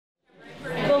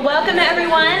Welcome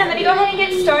everyone. I'm going to go ahead and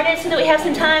get started so that we have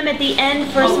some time at the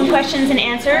end for some questions and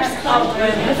answers.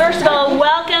 First of all,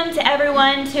 welcome to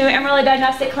everyone to Amarillo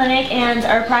Diagnostic Clinic and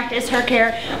our practice,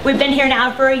 HerCare. We've been here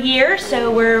now for a year,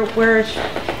 so we're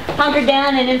hunkered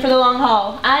down and in for the long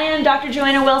haul. I am Dr.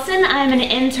 Joanna Wilson. I'm an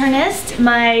internist.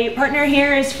 My partner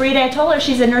here is Frida. I told her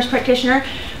she's a nurse practitioner.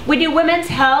 We do women's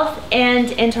health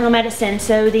and internal medicine,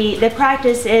 so the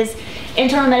practice is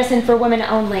internal medicine for women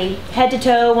only, head to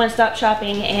toe, one-stop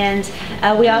shopping, and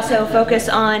we also focus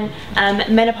on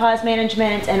menopause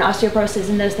management and osteoporosis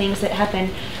and those things that happen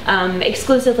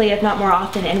exclusively, if not more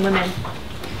often, in women.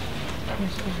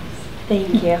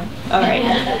 Thank you. All right.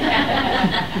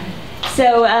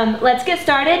 So let's get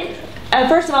started.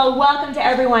 First of all, welcome to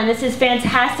everyone. This is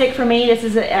fantastic for me. This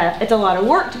is it's a lot of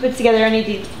work to put together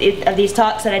any of these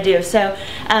talks that I do. So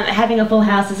having a full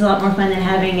house is a lot more fun than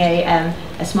having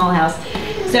a small house.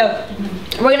 So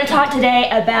we're going to talk today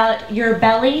about your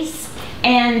bellies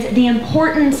and the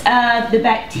importance of the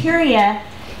bacteria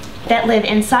that live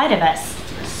inside of us.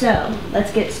 So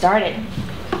let's get started.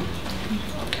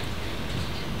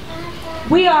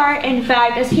 We are, in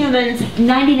fact, as humans,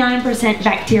 99%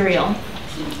 bacterial.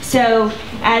 So,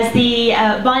 as the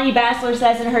Bonnie Bassler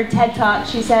says in her TED Talk,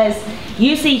 she says,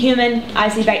 "You see human, I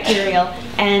see bacterial,"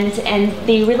 and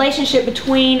the relationship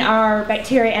between our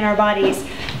bacteria and our bodies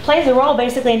plays a role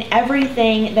basically in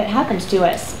everything that happens to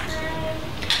us.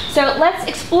 So let's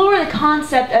explore the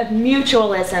concept of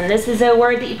mutualism. This is a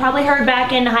word that you probably heard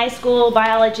back in high school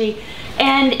biology,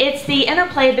 and it's the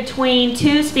interplay between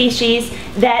two species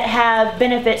that have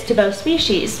benefits to both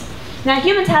species. Now,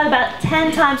 humans have about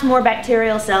 10 times more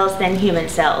bacterial cells than human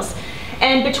cells.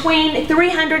 And between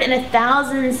 300 and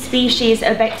 1,000 species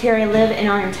of bacteria live in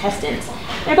our intestines.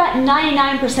 And about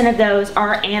 99% of those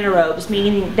are anaerobes,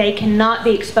 meaning they cannot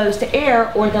be exposed to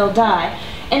air or they'll die.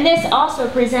 And this also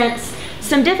presents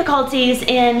some difficulties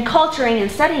in culturing and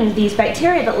studying these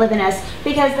bacteria that live in us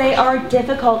because they are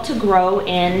difficult to grow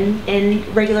in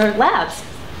regular labs.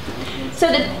 So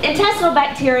the intestinal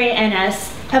bacteria in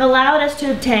us have allowed us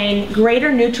to obtain greater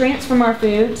nutrients from our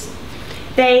foods.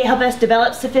 They help us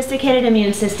develop sophisticated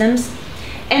immune systems,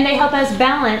 and they help us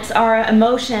balance our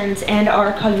emotions and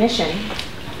our cognition.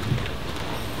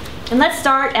 And let's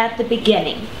start at the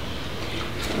beginning.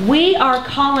 We are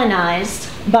colonized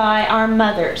by our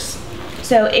mothers.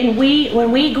 So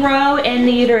when we grow in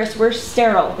the uterus, we're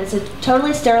sterile. It's a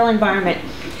totally sterile environment.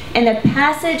 And the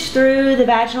passage through the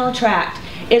vaginal tract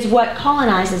is what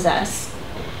colonizes us.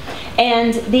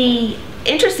 And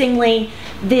interestingly,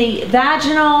 the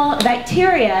vaginal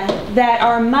bacteria that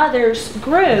our mothers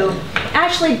grew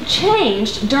actually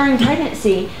changed during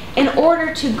pregnancy in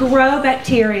order to grow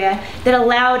bacteria that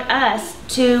allowed us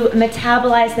to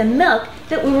metabolize the milk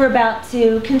that we were about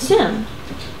to consume.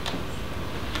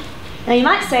 Now you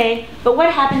might say, but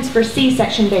what happens for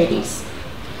C-section babies?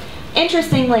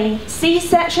 Interestingly,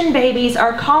 C-section babies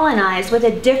are colonized with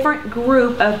a different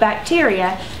group of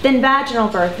bacteria than vaginal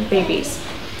birth babies.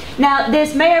 Now,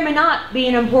 this may or may not be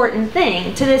an important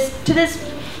thing. To this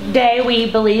day,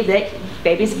 we believe that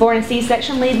babies born in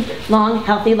C-section lead long,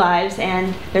 healthy lives,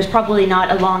 and there's probably not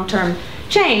a long-term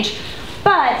change.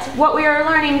 But what we are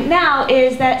learning now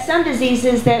is that some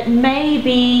diseases that may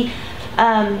be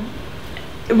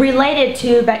related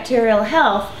to bacterial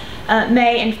health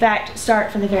may in fact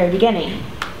start from the very beginning.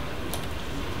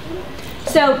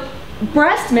 So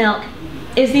breast milk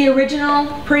is the original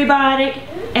prebiotic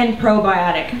and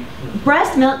probiotic.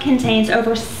 Breast milk contains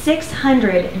over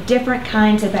 600 different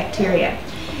kinds of bacteria.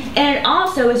 And it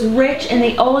also is rich in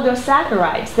the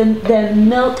oligosaccharides, the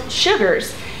milk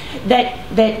sugars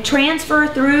that transfer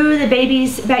through the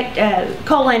baby's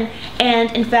colon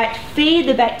and in fact feed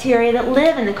the bacteria that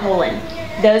live in the colon.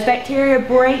 Those bacteria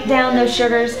break down those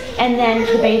sugars and then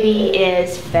the baby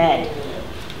is fed.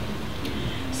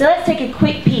 So let's take a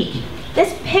quick peek.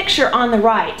 This picture on the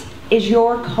right is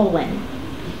your colon.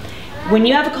 When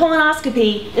you have a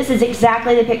colonoscopy, this is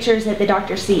exactly the pictures that the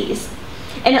doctor sees.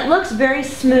 And it looks very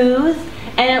smooth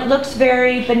and it looks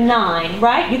very benign,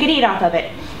 right? You can eat off of it.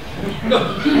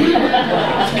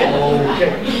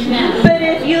 But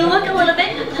if you look a little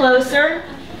bit closer,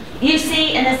 you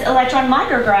see in this electron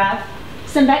micrograph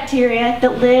some bacteria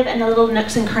that live in the little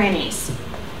nooks and crannies.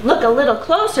 Look a little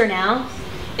closer now,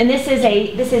 and this is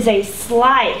a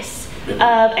slice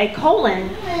of a colon,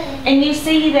 and you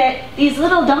see that these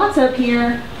little dots up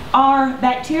here are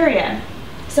bacteria.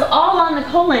 So all on the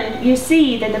colon, you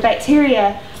see that the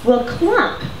bacteria will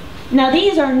clump. Now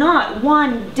these are not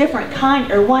one different kind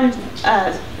or one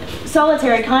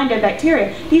solitary kind of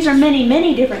bacteria. These are many,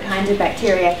 many different kinds of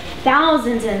bacteria,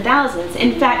 thousands and thousands.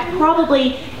 In fact,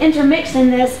 probably intermixed in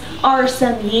this are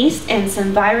some yeast and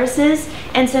some viruses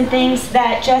and some things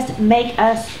that just make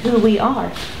us who we are.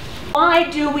 Why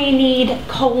do we need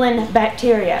colon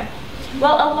bacteria?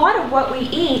 Well, a lot of what we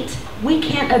eat, we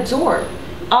can't absorb.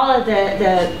 All of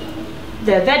the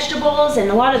vegetables and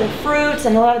a lot of the fruits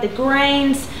and a lot of the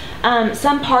grains,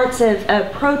 some parts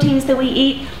of proteins that we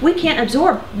eat, we can't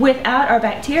absorb without our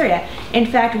bacteria. In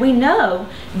fact, we know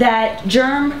that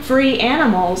germ-free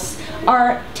animals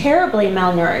are terribly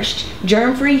malnourished.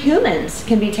 Germ-free humans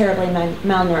can be terribly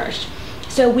malnourished.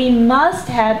 So we must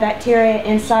have bacteria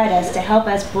inside us to help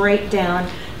us break down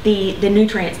the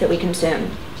nutrients that we consume.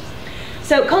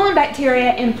 So colon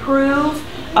bacteria improve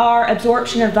our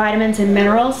absorption of vitamins and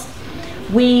minerals.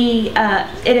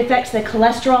 It affects the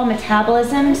cholesterol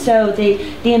metabolism, so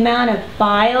the amount of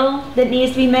bile that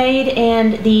needs to be made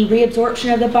and the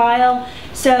reabsorption of the bile.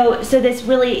 So this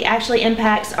really actually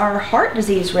impacts our heart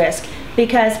disease risk,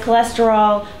 because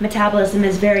cholesterol metabolism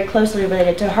is very closely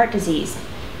related to heart disease.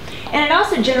 And it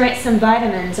also generates some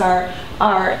vitamins, our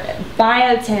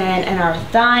biotin and our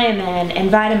thiamine and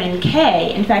vitamin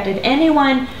K. In fact, if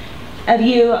anyone of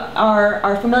you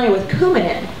are familiar with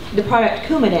Coumadin, the product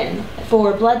Coumadin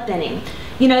for blood thinning,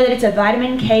 you know that it's a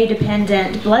vitamin K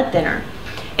dependent blood thinner.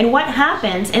 And what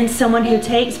happens in someone who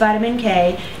takes vitamin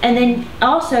K and then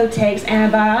also takes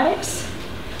antibiotics,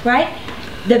 right?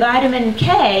 The vitamin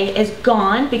K is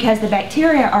gone because the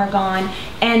bacteria are gone,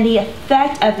 and the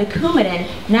effect of the Coumadin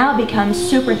now becomes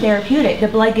super therapeutic. The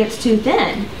blood gets too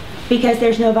thin because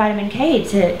there's no vitamin K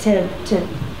to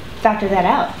factor that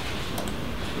out.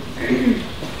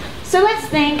 So let's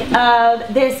think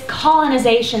of this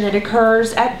colonization that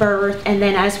occurs at birth, and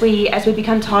then as we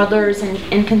become toddlers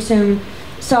and consume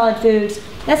solid foods.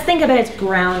 Let's think of it as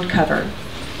ground cover.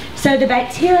 So the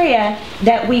bacteria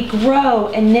that we grow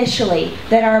initially,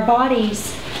 that our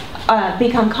bodies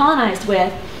become colonized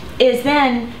with, is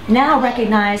then now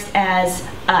recognized as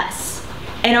us.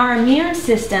 And our immune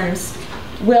systems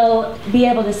will be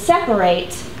able to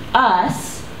separate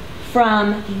us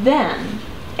from them.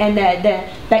 And the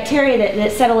bacteria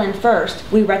that settle in first,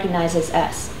 we recognize as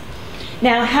us.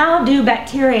 Now, how do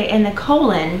bacteria in the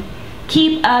colon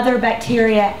keep other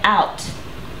bacteria out?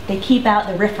 They keep out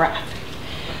the riffraff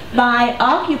by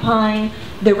occupying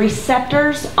the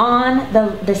receptors on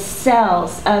the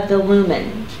cells of the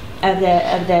lumen of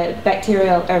the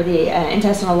bacterial or the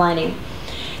intestinal lining.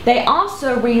 They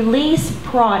also release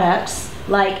products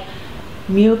like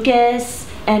mucus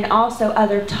and also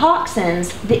other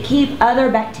toxins that keep other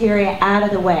bacteria out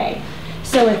of the way.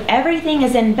 So if everything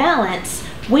is in balance,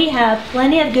 we have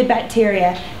plenty of good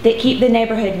bacteria that keep the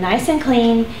neighborhood nice and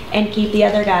clean and keep the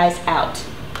other guys out.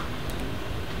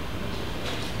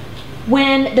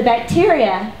 When the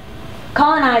bacteria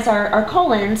colonize our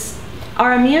colons,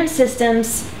 our immune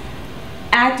systems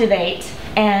activate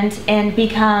and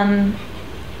become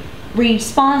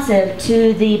responsive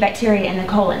to the bacteria in the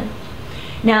colon.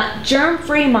 Now,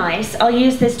 germ-free mice, I'll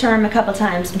use this term a couple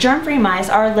times. Germ-free mice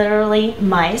are literally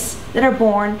mice that are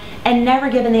born and never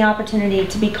given the opportunity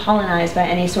to be colonized by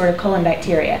any sort of colon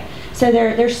bacteria. So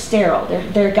they're sterile,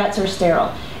 their guts are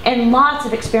sterile. And lots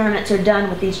of experiments are done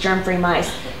with these germ-free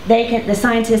mice. The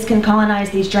scientists can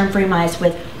colonize these germ-free mice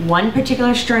with one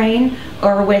particular strain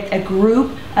or with a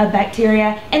group of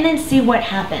bacteria and then see what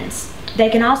happens. They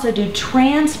can also do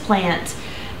transplant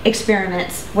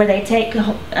experiments where they take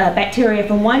bacteria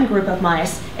from one group of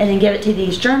mice and then give it to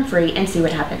these germ-free and see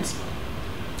what happens.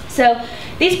 So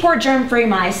these poor germ-free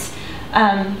mice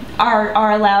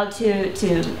are allowed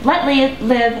to let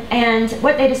live, and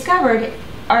what they discovered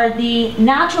are the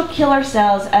natural killer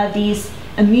cells of these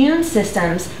immune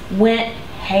systems went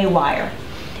haywire.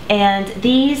 And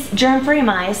these germ-free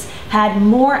mice had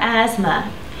more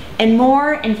asthma and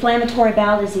more inflammatory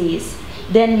bowel disease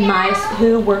than mice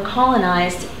who were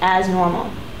colonized as normal.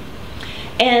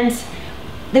 And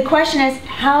the question is,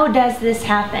 how does this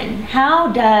happen?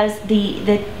 How does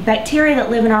the bacteria that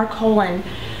live in our colon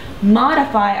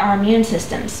modify our immune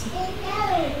systems?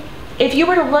 If you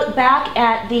were to look back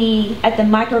at the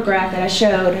micrograph that I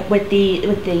showed with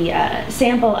the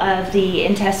sample of the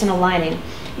intestinal lining,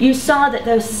 you saw that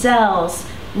those cells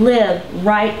live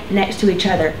right next to each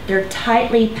other. They're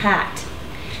tightly packed.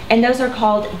 And those are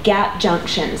called gap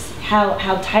junctions,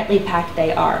 how tightly packed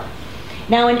they are.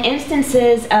 Now, in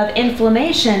instances of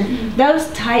inflammation,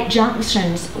 those tight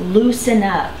junctions loosen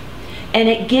up, and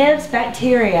it gives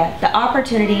bacteria the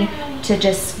opportunity to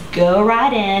just go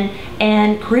right in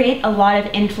and create a lot of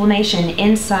inflammation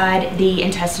inside the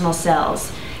intestinal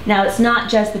cells. Now, it's not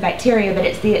just the bacteria, but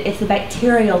it's the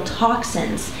bacterial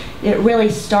toxins that really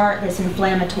start this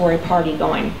inflammatory party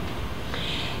going.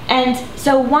 And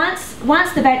so once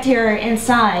the bacteria are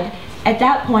inside, at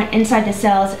that point inside the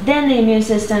cells, then the immune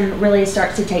system really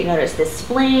starts to take notice. The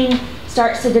spleen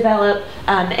starts to develop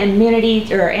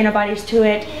immunity or antibodies to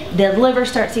it. The liver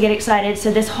starts to get excited.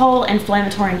 So this whole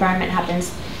inflammatory environment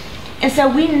happens. And so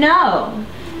we know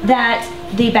that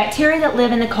the bacteria that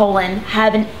live in the colon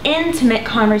have an intimate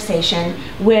conversation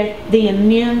with the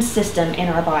immune system in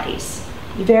our bodies.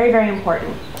 Very, very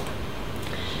important.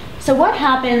 So what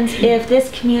happens if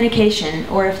this communication,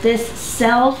 or if this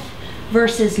self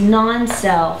versus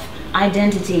non-self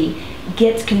identity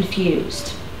gets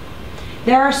confused?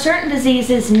 There are certain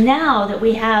diseases now that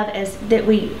we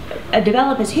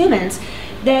develop as humans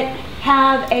that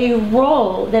have a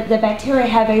role, that the bacteria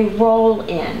have a role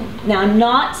in. Now, I'm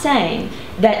not saying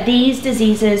that these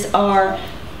diseases are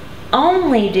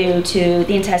only due to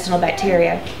the intestinal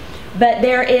bacteria, but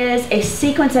there is a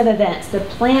sequence of events. The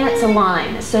planets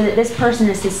align so that this person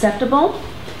is susceptible,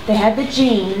 they have the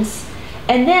genes,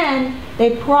 and then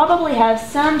they probably have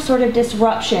some sort of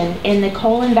disruption in the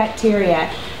colon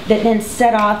bacteria that then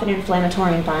set off an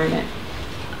inflammatory environment.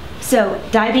 So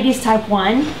diabetes type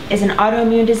 1 is an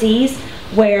autoimmune disease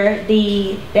where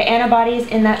the antibodies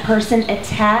in that person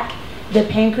attack the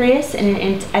pancreas and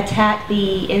attack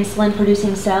the insulin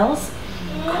producing cells.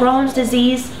 Crohn's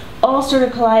disease,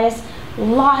 ulcerative colitis,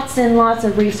 lots and lots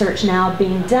of research now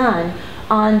being done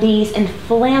on these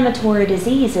inflammatory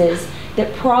diseases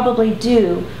that probably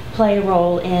do play a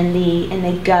role in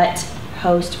the gut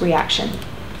host reaction.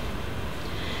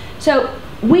 So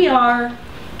we are,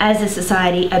 as a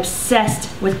society,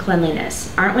 obsessed with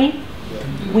cleanliness, aren't we?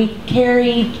 We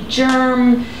carry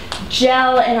germ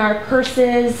gel in our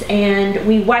purses, and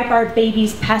we wipe our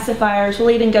babies' pacifiers. We'll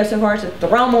even go so far as to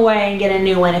throw them away and get a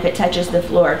new one if it touches the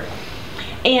floor.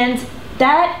 And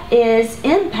that is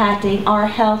impacting our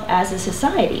health as a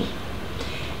society.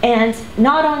 And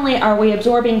not only are we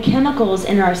absorbing chemicals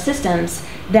in our systems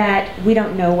that we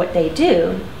don't know what they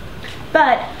do,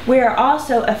 but we are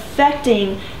also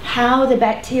affecting how the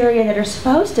bacteria that are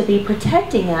supposed to be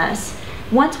protecting us,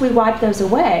 once we wipe those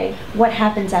away, what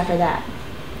happens after that?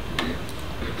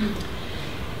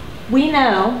 We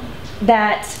know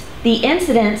that the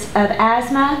incidence of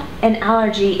asthma and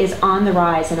allergy is on the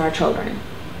rise in our children.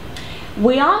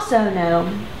 We also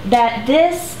know that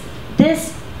this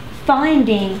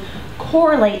finding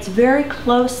correlates very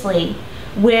closely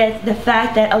with the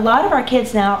fact that a lot of our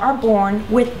kids now are born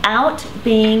without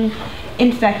being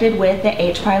infected with the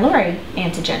H. pylori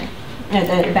antigen,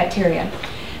 the bacteria.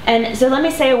 And so let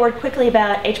me say a word quickly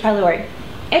about H. pylori.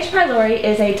 H. pylori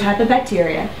is a type of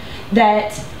bacteria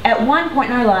that at one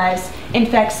point in our lives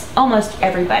infects almost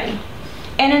everybody.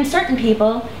 And in certain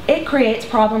people, it creates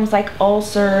problems like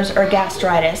ulcers or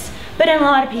gastritis. But in a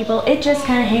lot of people, it just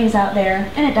kind of hangs out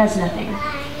there and it does nothing.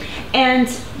 And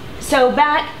so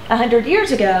back 100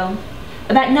 years ago,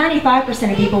 about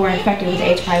 95% of people were infected with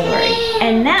H. pylori.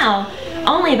 And now,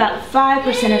 only about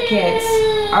 5% of kids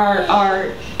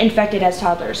are infected as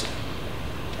toddlers.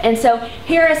 And so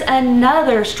here is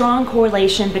another strong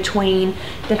correlation between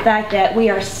the fact that we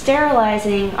are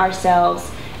sterilizing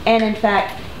ourselves and in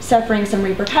fact suffering some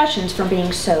repercussions from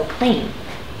being so clean.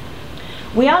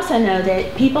 We also know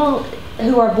that people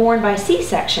who are born by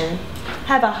C-section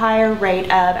have a higher rate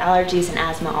of allergies and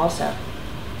asthma also.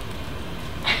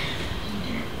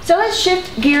 So let's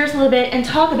shift gears a little bit and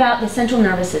talk about the central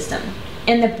nervous system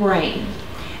and the brain.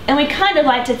 And we kind of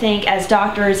like to think, as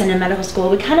doctors and in medical school,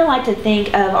 we kind of like to think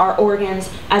of our organs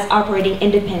as operating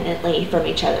independently from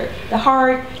each other. The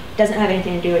heart doesn't have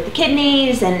anything to do with the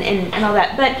kidneys and all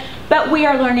that. But we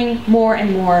are learning more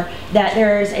and more that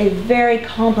there is a very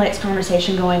complex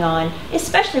conversation going on,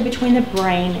 especially between the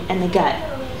brain and the gut.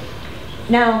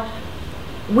 Now,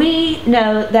 we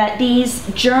know that these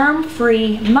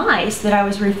germ-free mice that I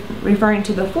was referring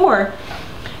to before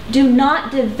do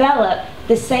not develop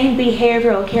the same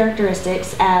behavioral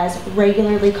characteristics as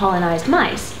regularly colonized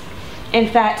mice. In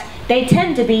fact, they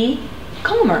tend to be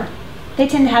calmer. They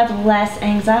tend to have less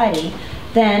anxiety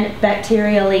than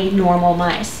bacterially normal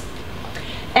mice.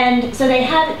 And so they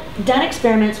have done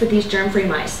experiments with these germ-free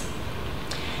mice.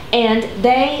 And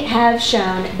they have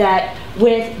shown that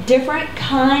with different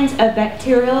kinds of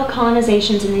bacterial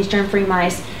colonizations in these germ-free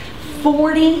mice,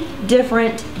 40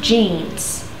 different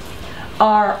genes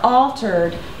are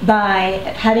altered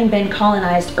by having been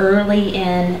colonized early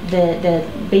in the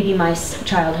baby mice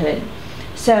childhood.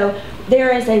 So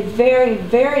there is a very,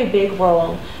 very big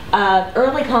role of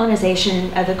early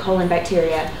colonization of the colon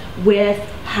bacteria with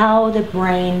how the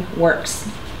brain works.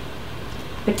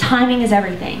 But timing is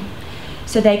everything.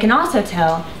 So they can also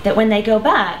tell that when they go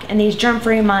back and these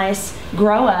germ-free mice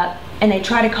grow up and they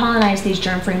try to colonize these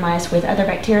germ-free mice with other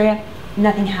bacteria,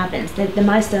 nothing happens. The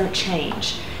mice don't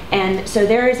change. And so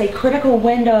there is a critical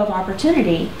window of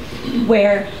opportunity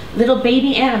where little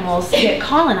baby animals get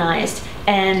colonized,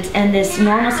 and this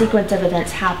normal sequence of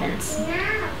events happens.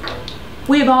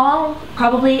 We've all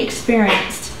probably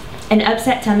experienced an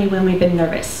upset tummy when we've been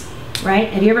nervous, right?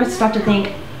 Have you ever stopped to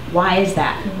think, why is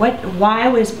that? Why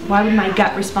would my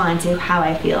gut respond to how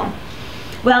I feel?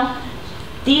 Well,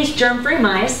 these germ-free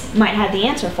mice might have the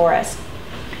answer for us.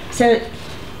 So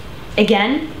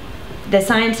again, the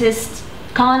scientists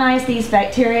colonized these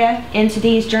bacteria into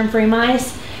these germ-free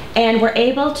mice and were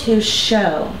able to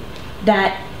show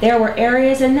that there were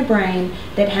areas in the brain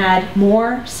that had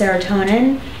more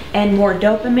serotonin and more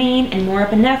dopamine and more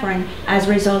epinephrine as a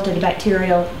result of the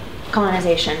bacterial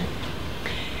colonization.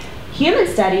 Human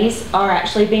studies are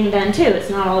actually being done too. It's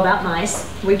not all about mice.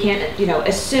 We can't,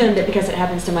 assume that because it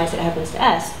happens to mice, it happens to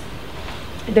us.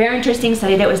 A very interesting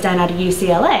study that was done out of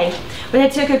UCLA, where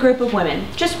they took a group of women,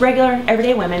 just regular,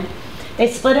 everyday women. They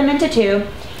split them into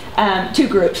two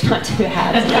groups, not two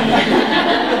halves.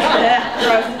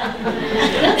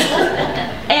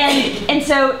 and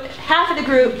so half of the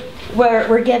group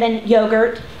were given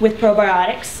yogurt with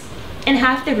probiotics, and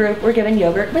half the group were given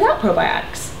yogurt without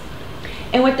probiotics.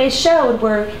 And what they showed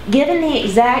were, given the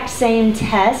exact same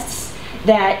tests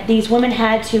that these women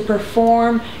had to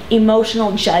perform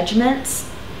emotional judgments,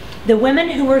 the women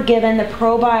who were given the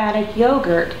probiotic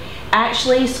yogurt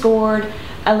actually scored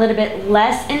a little bit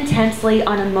less intensely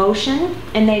on emotion,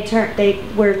 and they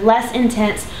were less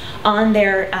intense on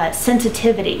their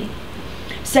sensitivity.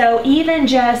 So even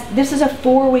this is a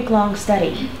 4-week-long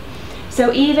study.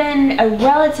 So even a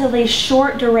relatively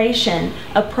short duration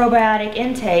of probiotic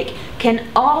intake can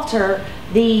alter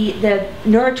the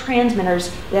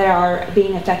neurotransmitters that are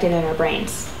being affected in our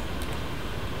brains.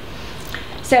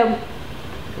 So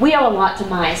we owe a lot to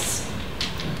mice.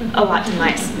 A lot to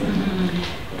mice.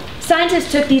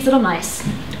 Scientists took these little mice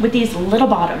with these little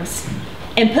bottoms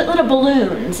and put little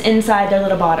balloons inside their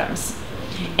little bottoms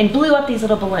and blew up these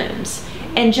little balloons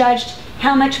and judged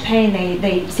how much pain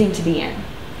they seemed to be in.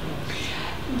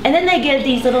 And then they give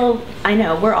these little, I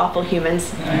know, we're awful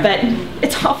humans, but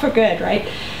it's all for good, right?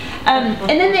 And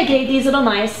then they gave these little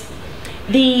mice,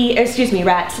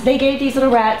 rats. They gave these little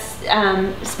rats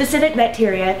specific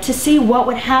bacteria to see what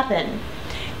would happen.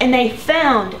 And they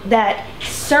found that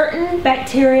certain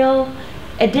bacterial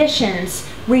additions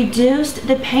reduced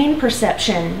the pain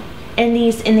perception in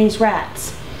these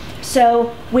rats.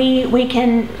 So we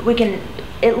can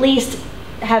at least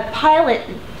have pilot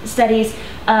studies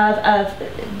of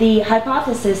the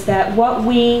hypothesis that what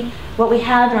we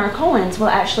have in our colons will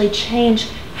actually change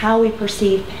how we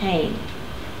perceive pain.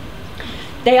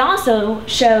 They also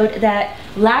showed that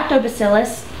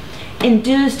lactobacillus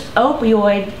induced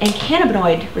opioid and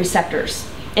cannabinoid receptors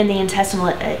in the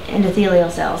intestinal endothelial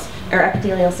cells or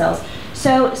epithelial cells.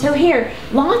 So here,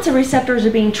 lots of receptors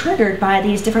are being triggered by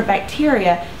these different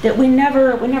bacteria that we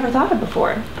never thought of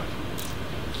before.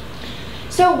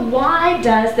 So why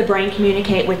does the brain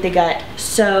communicate with the gut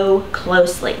so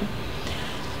closely?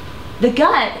 The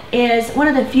gut is one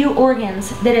of the few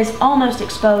organs that is almost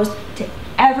exposed to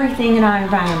everything in our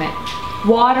environment.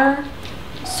 Water,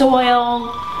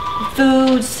 soil,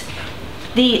 foods.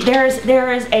 There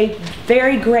is a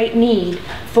very great need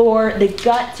for the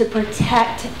gut to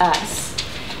protect us.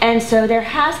 And so there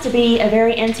has to be a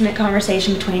very intimate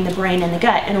conversation between the brain and the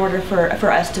gut in order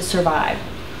for us to survive.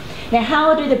 Now,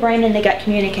 how do the brain and the gut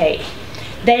communicate?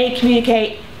 They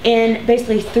communicate in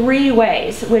basically 3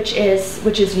 ways, which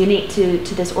is unique to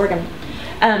this organ.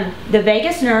 The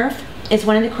vagus nerve is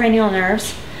one of the cranial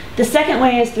nerves. The second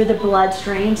way is through the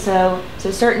bloodstream. So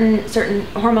certain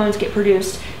hormones get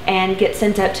produced and get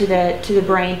sent up to the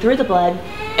brain through the blood,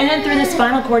 and then through the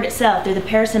spinal cord itself, through the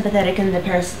parasympathetic and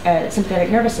the sympathetic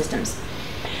nervous systems.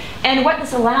 And what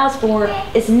this allows for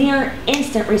is near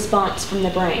instant response from the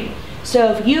brain.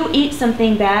 So if you eat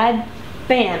something bad,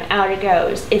 bam, out it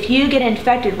goes. If you get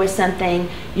infected with something,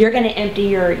 you're going to empty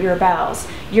your bowels.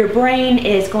 Your brain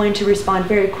is going to respond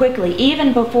very quickly,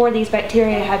 even before these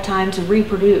bacteria have time to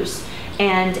reproduce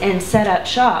and set up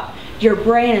shop. Your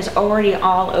brain is already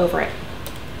all over it.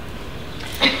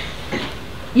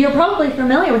 You're probably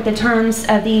familiar with the terms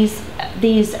of these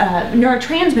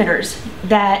neurotransmitters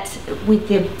that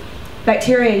the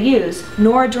bacteria use.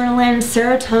 Noradrenaline,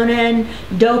 serotonin,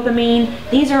 dopamine.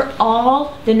 These are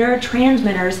all the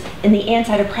neurotransmitters in the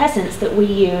antidepressants that we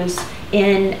use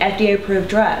in FDA-approved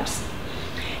drugs.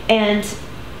 And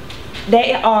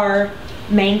they are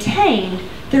maintained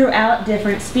throughout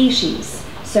different species.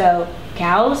 So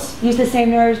cows use the same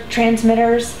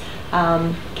neurotransmitters,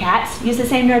 Cats use the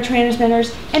same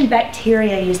neurotransmitters, and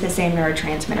bacteria use the same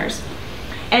neurotransmitters.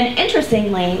 And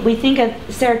interestingly, we think of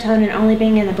serotonin only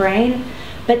being in the brain,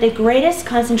 but the greatest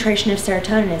concentration of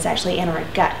serotonin is actually in our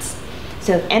guts.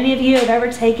 So if any of you have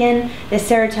ever taken the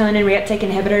serotonin reuptake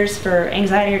inhibitors for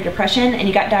anxiety or depression and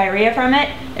you got diarrhea from it,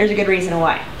 there's a good reason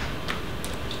why.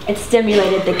 It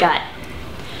stimulated the gut.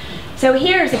 So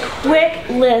here's a quick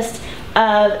list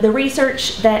of the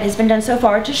research that has been done so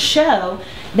far to show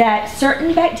that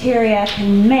certain bacteria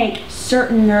can make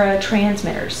certain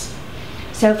neurotransmitters.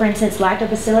 So for instance,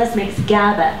 lactobacillus makes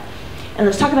GABA. And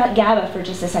let's talk about GABA for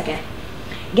just a second.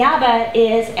 GABA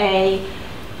is a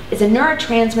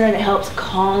neurotransmitter that helps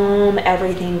calm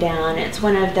everything down. It's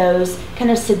one of those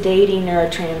kind of sedating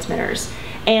neurotransmitters.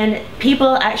 And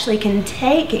people actually can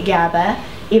take GABA,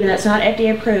 even though it's not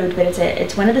FDA approved, but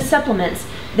it's one of the supplements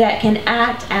that can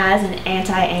act as an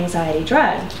anti-anxiety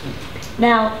drug.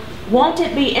 Now, won't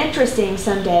it be interesting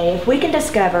someday if we can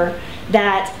discover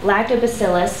that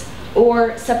lactobacillus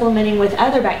or supplementing with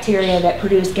other bacteria that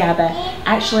produce GABA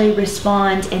actually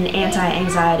respond in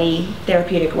anti-anxiety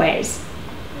therapeutic ways?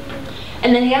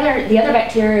 And then the other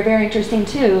bacteria are very interesting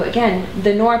too. Again,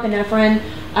 the norepinephrine,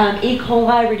 E.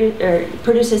 coli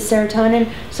produces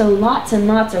serotonin, so lots and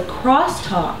lots of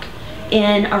crosstalk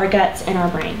in our guts and our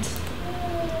brains.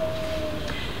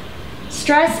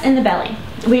 Stress in the belly.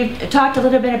 We've talked a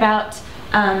little bit about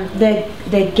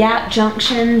the gap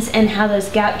junctions and how those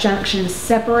gap junctions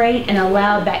separate and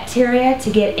allow bacteria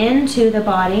to get into the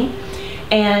body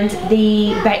and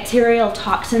the bacterial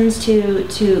toxins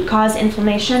to cause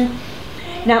inflammation.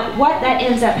 Now, what that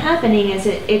ends up happening is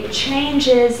it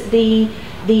changes the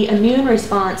immune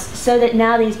response so that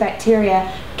now these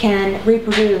bacteria can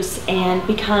reproduce and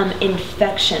become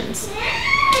infections.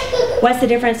 What's the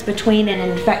difference between an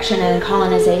infection and a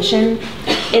colonization?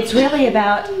 It's really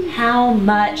about how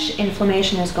much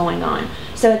inflammation is going on.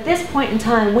 So at this point in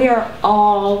time, we are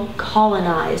all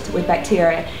colonized with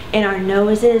bacteria in our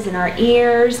noses, in our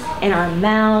ears, in our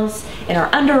mouths, in our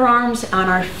underarms, on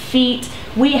our feet.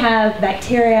 We have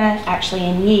bacteria, actually,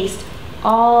 and yeast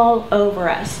all over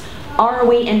us. Are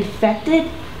we infected?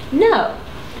 No,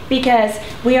 because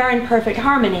we are in perfect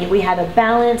harmony. We have a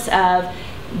balance of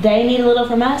they need a little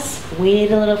from us, we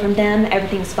need a little from them,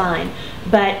 everything's fine.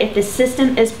 But if the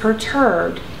system is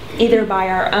perturbed, either by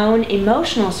our own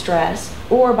emotional stress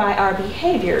or by our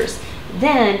behaviors,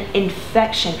 then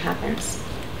infection happens.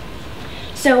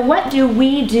 So what do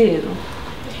we do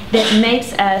that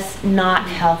makes us not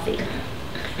healthy?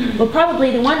 Well,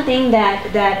 probably the one thing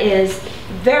that is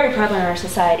very prevalent in our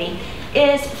society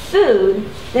is food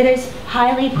that is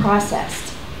highly processed.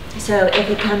 So if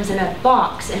it comes in a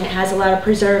box and it has a lot of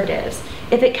preservatives,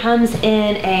 if it comes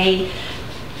in a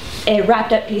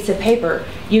wrapped up piece of paper,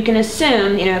 you can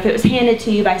assume, if it was handed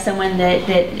to you by someone that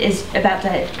is about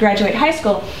to graduate high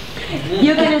school,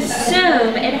 you can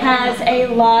assume it has a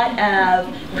lot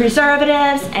of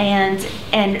preservatives and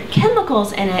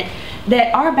chemicals in it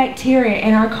that our bacteria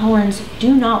in our colons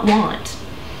do not want.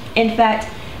 In fact,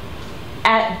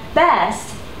 at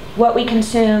best, what we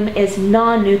consume is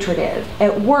non-nutritive.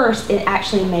 At worst, it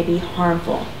actually may be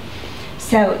harmful.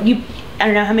 So I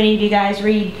don't know how many of you guys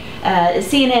read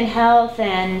CNN Health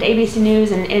and ABC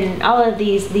News and all of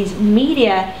these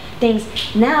media things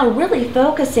now really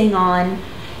focusing on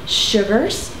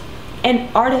sugars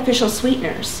and artificial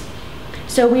sweeteners.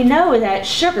 So we know that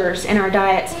sugars in our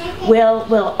diets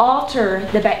will alter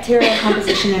the bacterial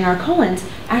composition in our colons.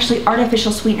 Actually,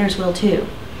 artificial sweeteners will too.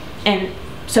 And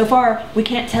so far, we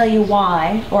can't tell you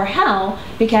why or how,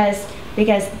 because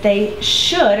they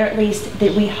should, or at least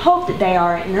that we hope that they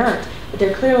are inert, but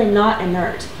they're clearly not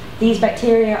inert. These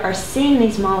bacteria are seeing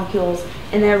these molecules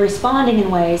and they're responding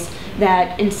in ways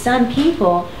that in some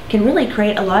people can really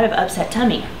create a lot of upset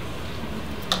tummy.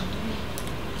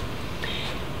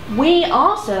 We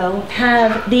also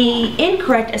have the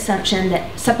incorrect assumption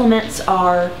that supplements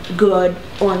are good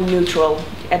or neutral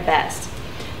at best.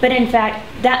 But in fact,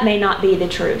 that may not be the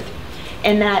truth.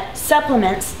 And that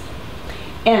supplements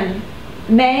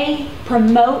may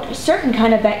promote certain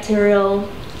kind of bacterial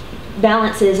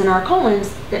balances in our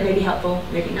colons that may be helpful,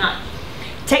 maybe not.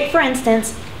 Take, for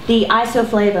instance, the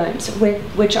isoflavones,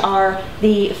 which are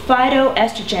the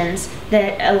phytoestrogens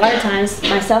that a lot of times,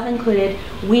 myself included,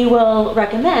 we will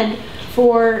recommend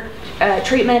for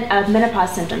treatment of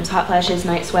menopause symptoms, hot flashes,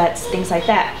 night sweats, things like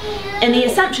that. And the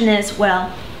assumption is,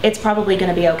 well, it's probably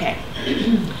going to be okay.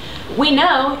 We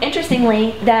know,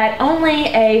 interestingly, that only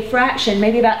a fraction,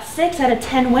 maybe about 6 out of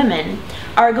 10 women,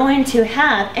 are going to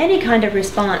have any kind of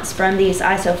response from these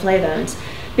isoflavones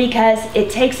because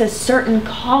it takes a certain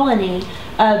colony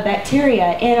of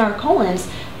bacteria in our colons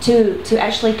to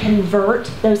actually convert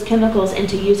those chemicals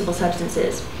into usable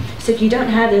substances. So if you don't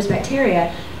have those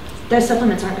bacteria, those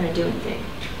supplements aren't going to do anything.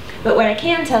 But what I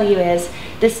can tell you is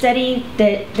the study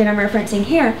that I'm referencing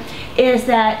here is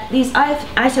that these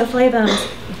isoflavones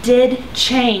did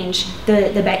change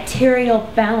the bacterial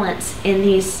balance in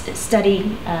these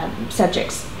study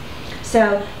subjects.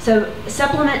 So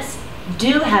supplements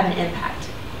do have an impact.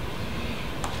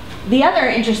 The other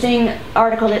interesting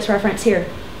article that's referenced here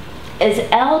is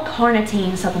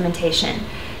L-carnitine supplementation.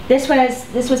 This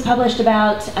was published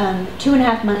about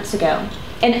 2.5 months ago.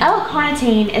 And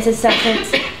L-carnitine is a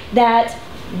substance that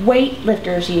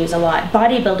weightlifters use a lot,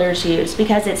 bodybuilders use,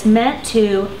 because it's meant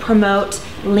to promote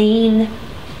lean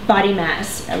body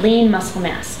mass, lean muscle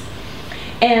mass.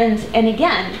 And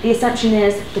again, the assumption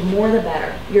is the more the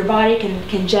better. Your body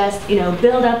can just,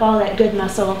 build up all that good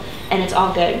muscle and it's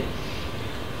all good.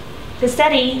 The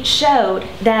study showed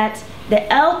that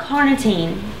the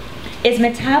L-carnitine is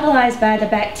metabolized by the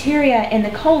bacteria in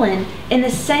the colon in the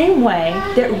same way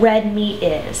that red meat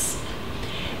is.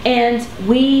 And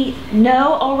we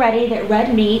know already that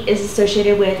red meat is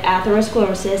associated with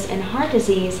atherosclerosis and heart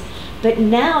disease, but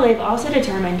now they've also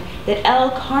determined that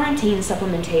L-carnitine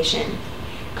supplementation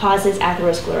causes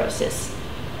atherosclerosis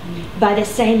by the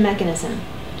same mechanism.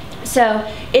 So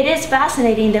it is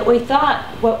fascinating that we thought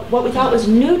what we thought was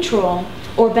neutral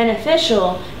or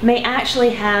beneficial may actually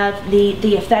have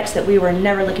the effects that we were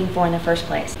never looking for in the first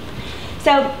place.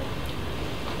 So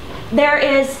there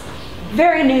is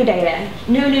very new data,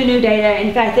 new data.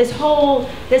 In fact, this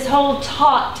whole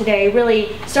talk today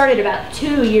really started about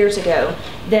 2 years ago.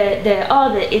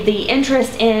 The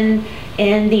interest in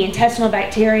the intestinal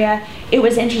bacteria, it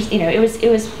was interesting.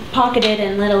 It was pocketed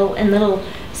in little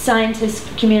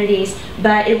scientist communities,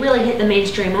 but it really hit the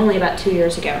mainstream only about 2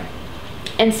 years ago.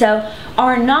 And so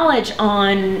our knowledge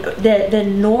on the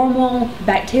normal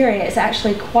bacteria is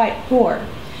actually quite poor.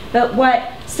 But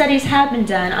what studies have been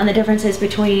done on the differences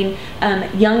between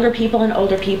younger people and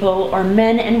older people, or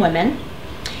men and women,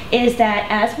 is that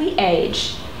as we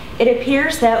age, it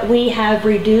appears that we have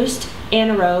reduced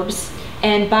anaerobes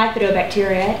and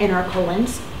bifidobacteria in our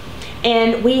colons,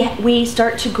 and we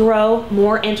start to grow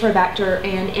more Enterobacter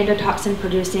and endotoxin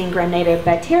producing gram-negative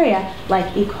bacteria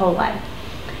like E. coli.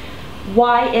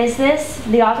 Why is this?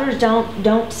 The authors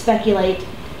don't speculate,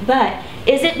 but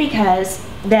is it because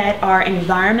that our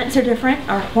environments are different,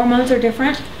 our hormones are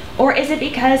different, or is it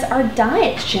because our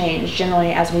diets change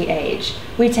generally as we age?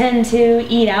 We tend to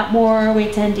eat out more,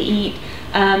 we tend to eat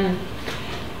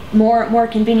more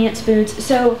convenience foods.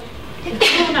 So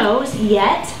who knows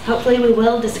yet? Hopefully we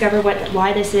will discover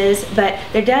why this is, but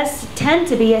there does tend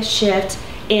to be a shift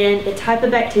in the type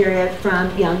of bacteria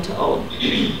from young to old.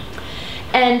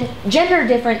 And gender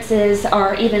differences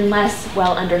are even less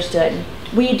well understood.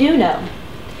 We do know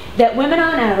that women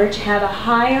on average have a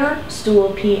higher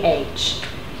stool pH.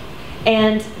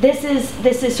 And this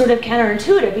is sort of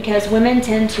counterintuitive because women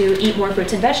tend to eat more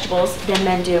fruits and vegetables than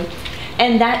men do.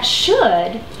 And that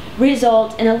should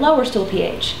result in a lower stool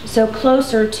pH, so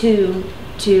closer to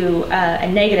a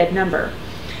negative number.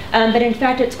 But in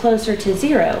fact, it's closer to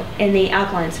 0 in the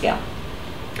alkaline scale.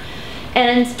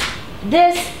 And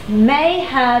this may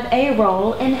have a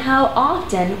role in how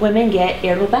often women get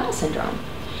irritable bowel syndrome.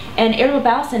 And irritable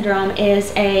bowel syndrome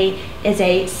is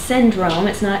a syndrome.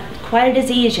 It's not quite a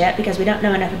disease yet because we don't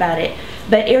know enough about it.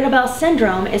 But irritable bowel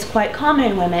syndrome is quite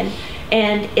common in women.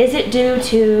 And is it due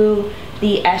to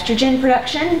the estrogen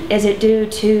production? Is it due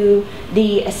to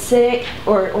the acidic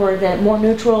or the more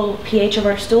neutral pH of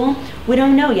our stool? We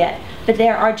don't know yet. But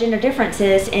there are gender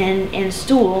differences in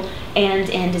stool and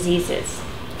in diseases.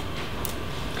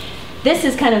 This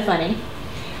is kind of funny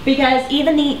because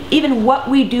even what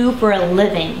we do for a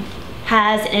living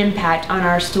has an impact on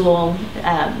our stool,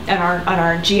 on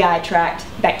our GI tract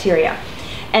bacteria.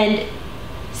 And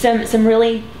some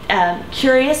really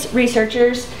curious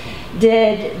researchers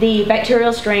did the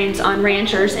bacterial strains on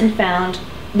ranchers and found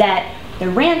that the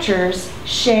ranchers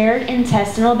shared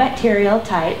intestinal bacterial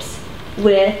types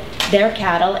with their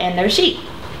cattle and their sheep.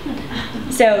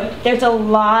 So there's a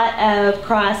lot of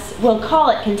we'll call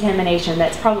it contamination,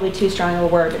 that's probably too strong of a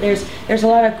word, but there's a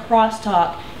lot of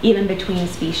crosstalk even between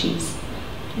species.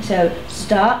 So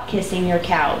stop kissing your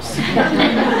cows.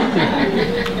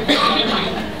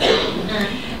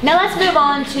 Now let's move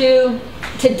on to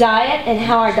diet and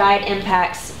how our diet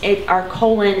impacts our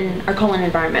colon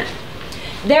environment.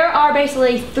 There are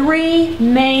basically 3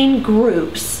 main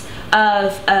groups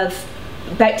of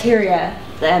bacteria,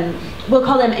 we'll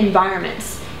call them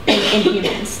environments in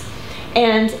humans.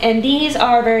 And these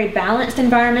are very balanced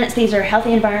environments, these are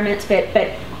healthy environments, but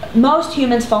most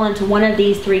humans fall into one of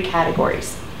these 3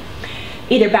 categories.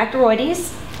 either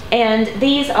Bacteroides, and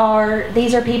these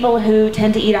are people who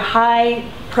tend to eat a high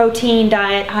protein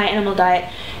diet, high animal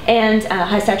diet, and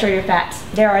high saturated fats.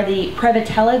 There are the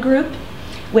Prevotella group,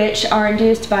 which are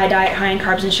induced by a diet high in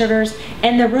carbs and sugars,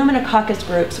 and the Ruminococcus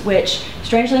groups, which,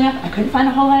 strangely enough, I couldn't find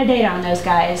a whole lot of data on those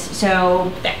guys,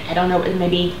 so I don't know,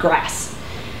 maybe grass.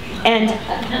 And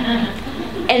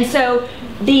so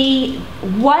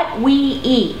what we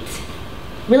eat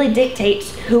really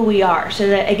dictates who we are. So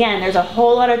that, again, there's a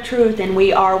whole lot of truth in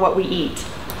we are what we eat.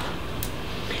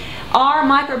 Our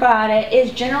microbiota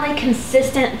is generally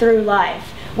consistent through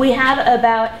life. We have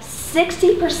about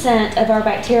 60% of our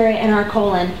bacteria in our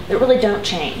colon that really don't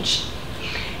change.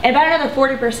 And about another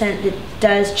 40% that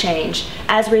does change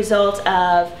as a result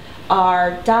of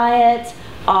our diet,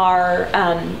 our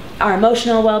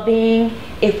emotional well-being,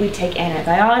 if we take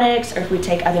antibiotics or if we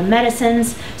take other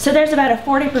medicines. So there's about a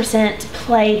 40%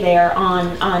 play there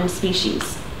on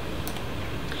species.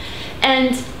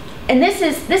 And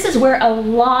this is where a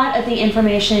lot of the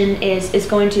information is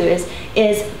going to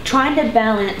is trying to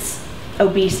balance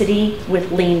obesity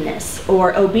with leanness,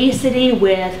 or obesity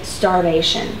with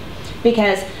starvation.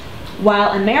 Because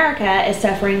while America is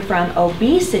suffering from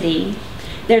obesity,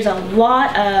 there's a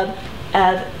lot of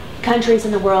countries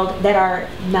in the world that are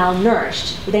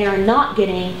malnourished. They are not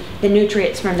getting the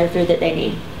nutrients from their food that they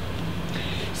need.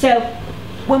 So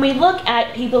when we look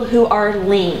at people who are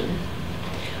lean,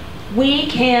 we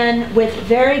can with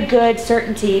very good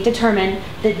certainty determine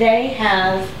that they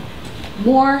have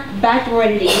more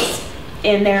Bacteroides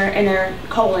in their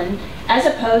colon as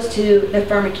opposed to the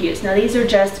Firmicutes. Now these are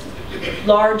just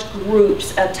large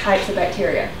groups of types of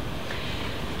bacteria.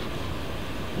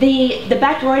 The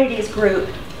Bacteroides group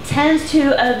tends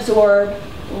to absorb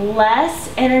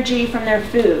less energy from their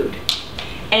food,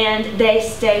 and they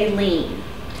stay lean.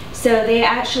 So they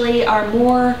actually are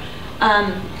more,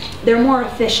 they're more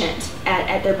efficient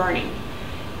at their burning.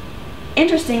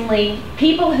 Interestingly,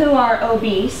 people who are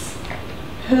obese,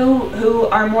 who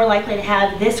are more likely to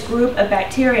have this group of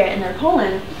bacteria in their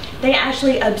colon, they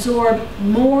actually absorb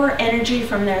more energy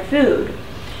from their food.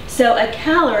 So a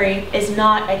calorie is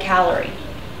not a calorie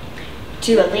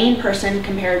to a lean person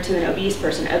compared to an obese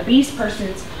person. Obese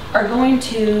persons are going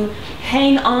to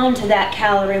hang on to that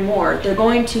calorie more. They're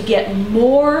going to get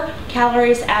more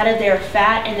calories out of their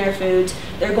fat in their foods.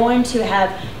 They're going to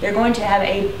have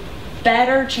a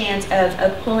better chance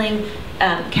of pulling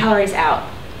calories out.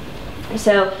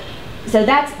 So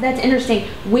that's interesting.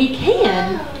 We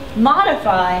can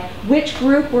modify which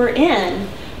group we're in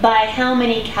by how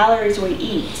many calories we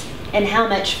eat and how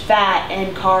much fat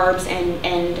and carbs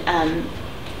and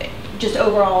just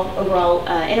overall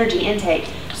energy intake.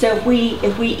 So if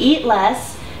we eat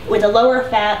less with a lower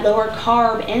fat, lower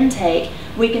carb intake,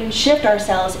 we can shift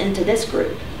ourselves into this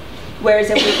group. Whereas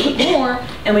if we eat more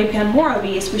and we become more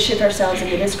obese, we shift ourselves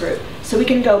into this group. So we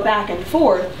can go back and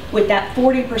forth with that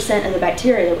 40% of the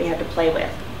bacteria that we have to play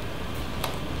with.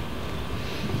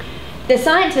 The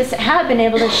scientists have been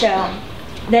able to show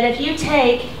that if you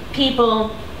take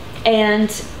people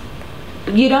and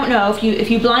you don't know,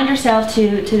 if you blind yourself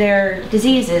to their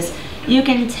diseases, you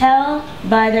can tell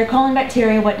by their colon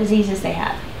bacteria what diseases they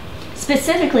have.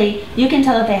 Specifically, you can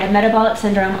tell if they have metabolic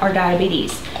syndrome or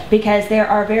diabetes, because there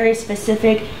are very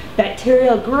specific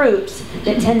bacterial groups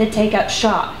that tend to take up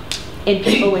shop in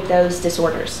people with those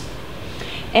disorders.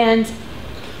 And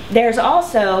there's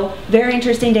also very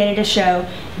interesting data to show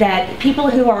that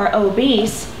people who are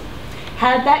obese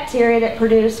have bacteria that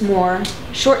produce more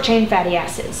short-chain fatty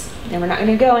acids. And we're not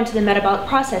going to go into the metabolic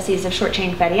processes of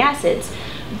short-chain fatty acids,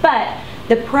 but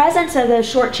the presence of those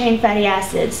short-chain fatty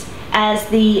acids as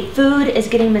the food is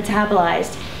getting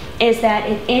metabolized is that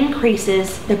it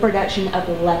increases the production of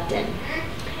leptin.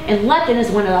 And leptin is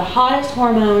one of the hottest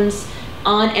hormones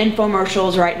on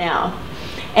infomercials right now.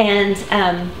 And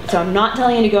so I'm not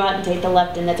telling you to go out and take the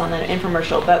leptin that's on the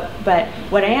infomercial, but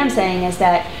what I am saying is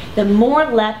that the more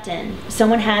leptin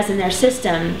someone has in their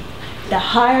system, the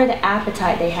higher the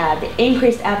appetite they have, the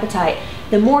increased appetite,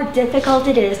 the more difficult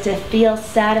it is to feel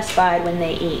satisfied when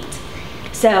they eat.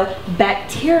 So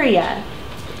bacteria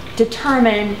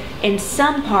determine in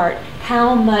some part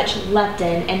how much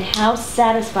leptin and how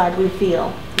satisfied we feel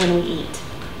when we eat.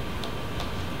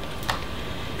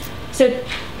 So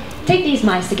take these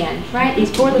mice again, right?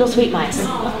 These poor little sweet mice.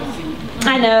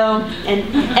 I know,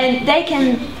 and they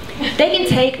can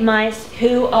take mice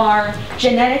who are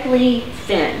genetically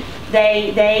thin.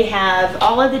 They have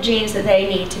all of the genes that they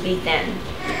need to be thin.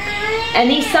 And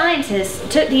these scientists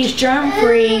took these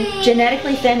germ-free,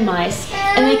 genetically thin mice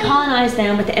and they colonized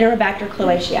them with the Enterobacter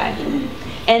cloaceae.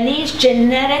 And these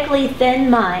genetically thin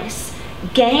mice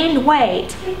gained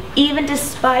weight even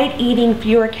despite eating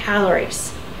fewer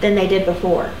calories than they did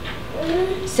before.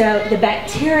 So the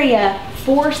bacteria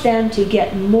forced them to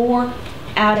get more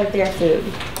out of their food.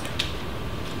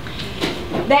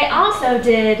 They also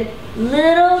did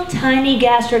little tiny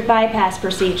gastric bypass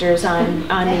procedures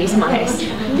on these mice.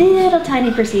 Little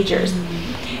tiny procedures.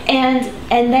 And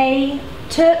they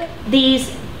took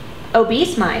these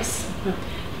obese mice,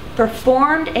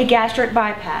 performed a gastric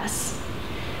bypass.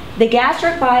 The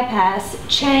gastric bypass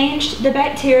changed the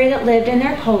bacteria that lived in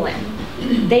their colon.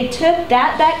 They took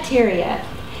that bacteria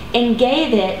and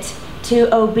gave it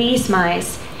to obese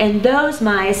mice, and those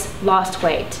mice lost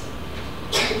weight.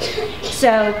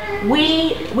 So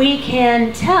we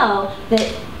can tell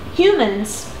that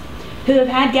humans who have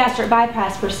had gastric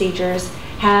bypass procedures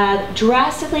have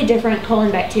drastically different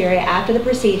colon bacteria after the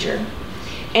procedure,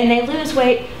 and they lose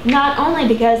weight not only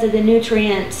because of the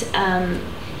nutrient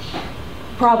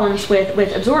problems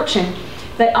with absorption,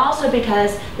 but also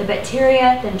because the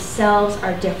bacteria themselves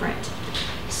are different.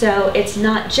 So it's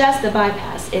not just the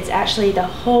bypass, it's actually the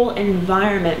whole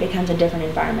environment becomes a different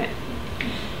environment.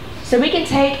 So we can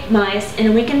take mice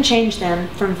and we can change them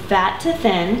from fat to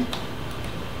thin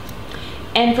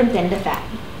and from thin to fat.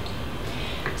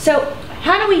 So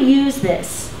how do we use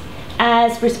this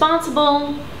as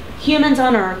responsible humans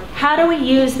on Earth? How do we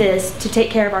use this to take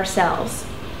care of ourselves?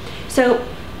 So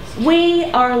we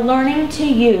are learning to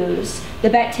use the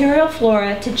bacterial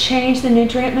flora to change the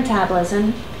nutrient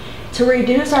metabolism, to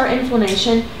reduce our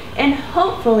inflammation, and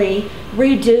hopefully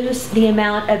reduce the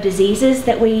amount of diseases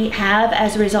that we have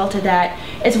as a result of that,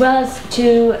 as well as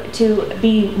to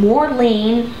be more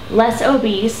lean, less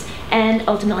obese, and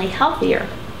ultimately healthier.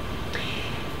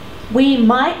 We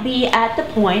might be at the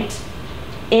point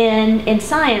in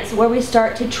science where we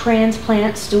start to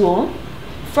transplant stool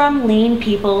from lean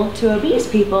people to obese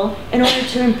people in order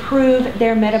to improve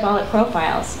their metabolic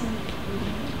profiles.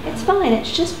 It's fine,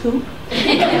 it's just poop.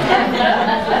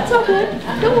 It's all good,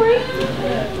 don't worry.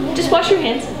 Just wash your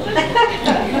hands.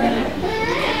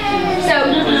 So,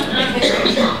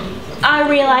 I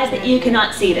realize that you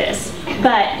cannot see this,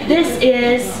 but this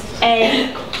is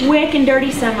a quick and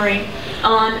dirty summary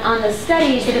on the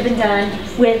studies that have been done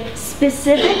with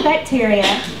specific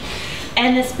bacteria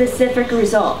and the specific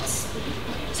results.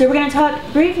 So we're going to talk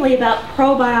briefly about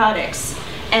probiotics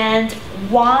and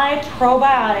why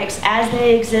probiotics as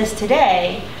they exist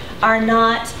today are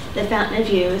not the fountain of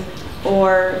youth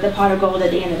or the pot of gold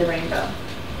at the end of the rainbow.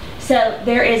 So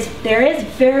there is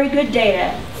very good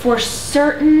data for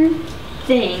certain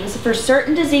things, for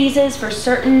certain diseases, for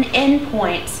certain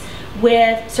endpoints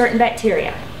with certain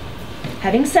bacteria.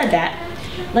 Having said that,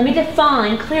 let me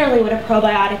define clearly what a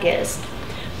probiotic is.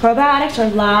 Probiotics are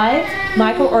live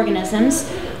microorganisms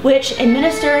which,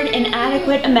 administered in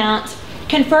adequate amounts,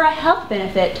 confer a health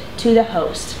benefit to the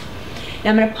host.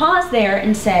 Now I'm going to pause there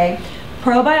and say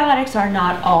probiotics are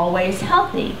not always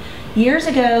healthy. Years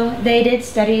ago, they did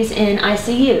studies in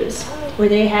ICUs where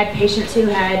they had patients who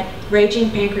had raging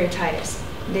pancreatitis.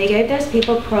 They gave those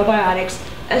people probiotics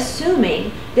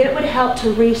assuming that it would help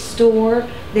to restore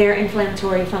their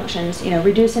inflammatory functions,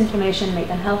 reduce inflammation, make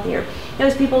them healthier.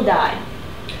 Those people died.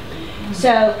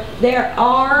 So there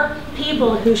are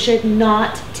people who should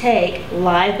not take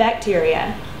live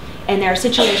bacteria, and there are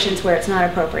situations where it's not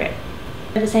appropriate.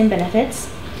 The same benefits.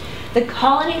 The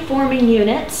colony-forming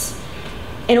units,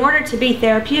 in order to be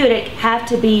therapeutic, have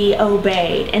to be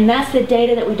obeyed, and that's the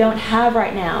data that we don't have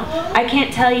right now. I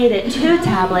can't tell you that 2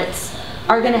 tablets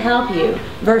are going to help you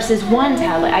versus 1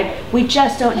 tablet. We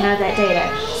just don't have that data.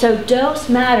 So dose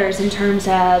matters in terms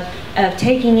of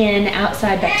taking in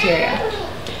outside bacteria.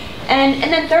 And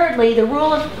then thirdly, the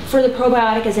rule for the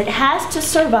probiotic is it has to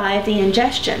survive the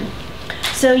ingestion.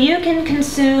 So you can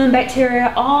consume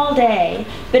bacteria all day,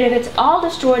 but if it's all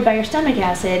destroyed by your stomach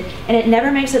acid and it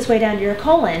never makes its way down to your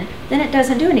colon, then it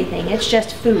doesn't do anything. It's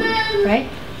just food, right?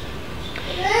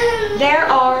 There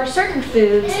are certain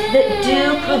foods that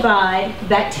do provide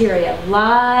bacteria,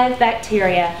 live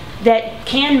bacteria, that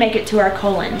can make it to our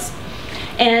colons.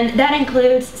 And that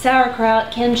includes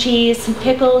sauerkraut, kimchi, some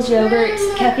pickles,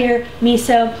 yogurts, kefir,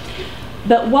 miso.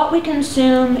 But what we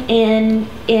consume in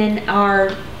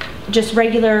our just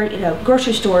regular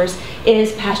grocery stores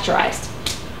is pasteurized.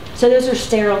 So those are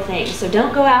sterile things. So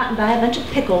don't go out and buy a bunch of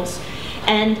pickles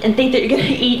and think that you're going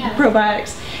to eat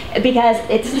probiotics because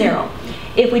it's sterile.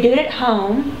 If we do it at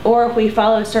home or if we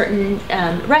follow certain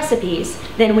recipes,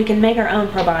 then we can make our own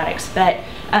probiotics. But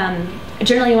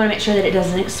generally you want to make sure that it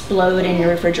doesn't explode in your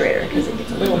refrigerator because it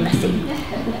gets a little messy.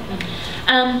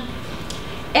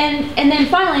 And then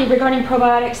finally, regarding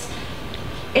probiotics,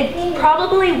 it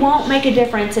probably won't make a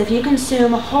difference if you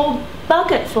consume a whole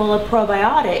bucket full of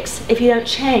probiotics if you don't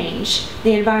change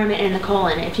the environment in the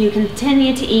colon. If you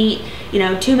continue to eat,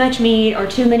 too much meat or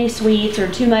too many sweets or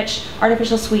too much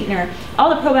artificial sweetener, all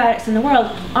the probiotics in the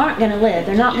world aren't going to live.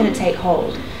 They're not going to take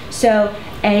hold. So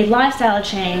a lifestyle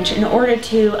change in order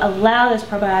to allow those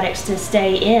probiotics to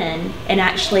stay in and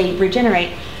actually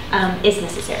regenerate is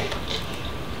necessary.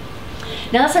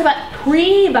 Now let's talk about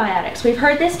prebiotics. We've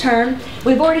heard this term.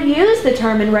 We've already used the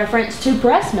term in reference to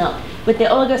breast milk, with the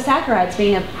oligosaccharides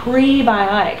being a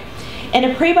prebiotic. And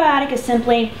a prebiotic is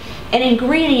simply an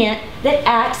ingredient that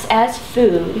acts as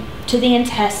food to the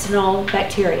intestinal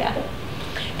bacteria.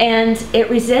 And it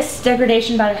resists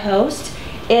degradation by the host,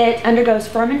 it undergoes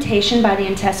fermentation by the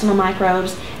intestinal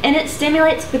microbes, and it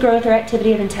stimulates the growth or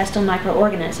activity of intestinal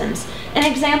microorganisms. And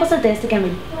examples of this, again,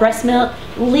 with breast milk,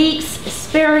 leeks,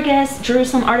 asparagus,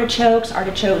 Jerusalem artichokes,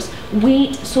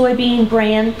 wheat, soybean,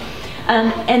 bran.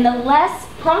 And the less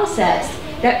processed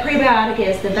that prebiotic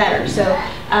is, the better. So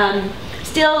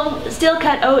still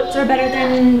cut oats are better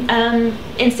than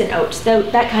instant oats. So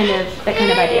that kind of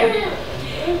idea.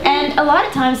 And a lot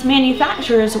of times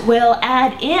manufacturers will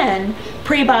add in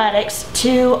prebiotics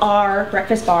to our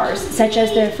breakfast bars, such as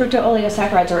the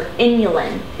fructooligosaccharides, or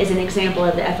inulin is an example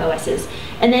of the FOSs,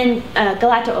 and then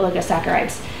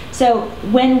galacto-oligosaccharides. So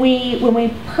when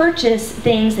we purchase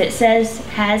things that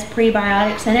has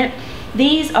prebiotics in it,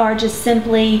 these are just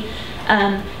simply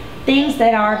things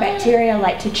that our bacteria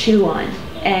like to chew on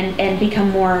and become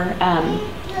more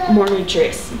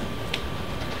nutritious.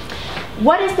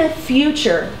 What is the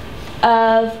future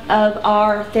of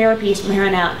our therapies from here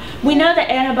on out? We know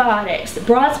that antibiotics,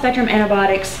 broad spectrum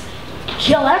antibiotics,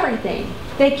 kill everything.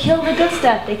 They kill the good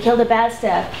stuff, they kill the bad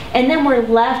stuff, and then we're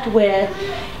left with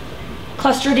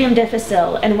Clostridium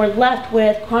difficile, and we're left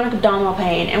with chronic abdominal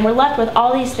pain, and we're left with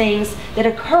all these things that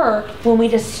occur when we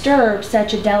disturb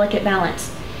such a delicate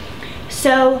balance.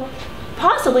 So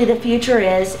possibly the future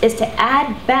is to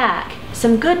add back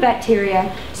some good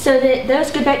bacteria so that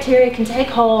those good bacteria can take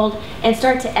hold and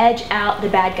start to edge out the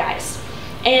bad guys.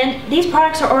 And these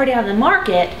products are already on the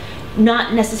market,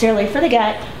 not necessarily for the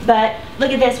gut, but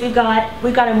look at this, we've got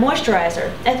a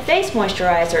moisturizer, a face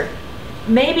moisturizer.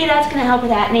 Maybe that's going to help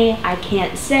with acne. I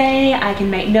can't say, I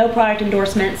can make no product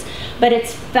endorsements, but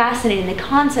it's fascinating. The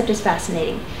concept is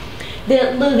fascinating.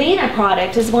 The Levina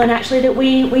product is one actually that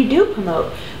we do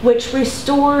promote, which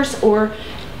restores or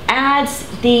adds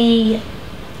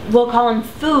we'll call them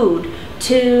food,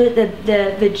 to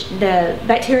the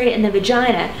bacteria in the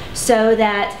vagina, so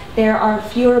that there are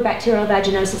fewer bacterial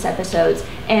vaginosis episodes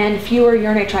and fewer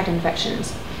urinary tract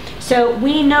infections. So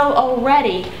we know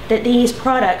already that these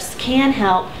products can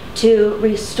help to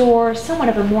restore somewhat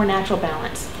of a more natural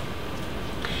balance.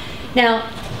 Now,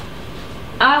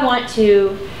 I want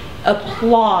to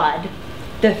applaud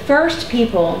the first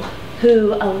people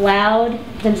who allowed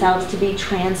themselves to be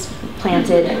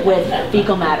transplanted with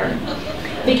fecal matter,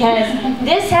 because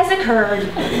this has occurred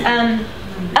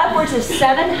upwards of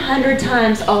 700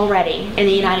 times already in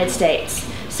the United States.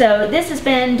 So this has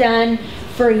been done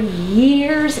for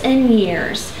years and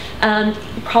years.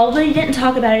 Probably didn't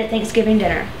talk about it at Thanksgiving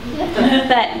dinner,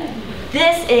 but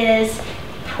this is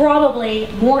probably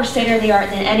more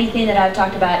state-of-the-art than anything that I've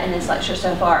talked about in this lecture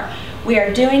so far. We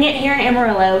are doing it here in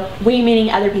Amarillo, we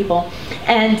meaning other people.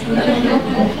 And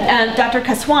Dr.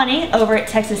 Kaswani over at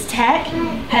Texas Tech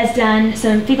has done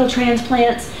some fecal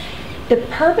transplants. The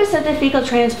purpose of the fecal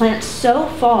transplants so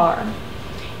far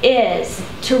is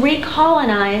to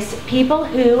recolonize people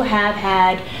who have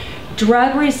had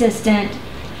drug-resistant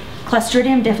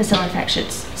Clostridium difficile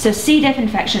infections. So C. diff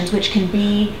infections, which can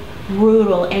be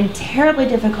brutal and terribly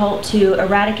difficult to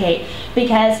eradicate,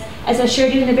 because as I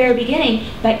showed you in the very beginning,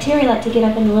 bacteria like to get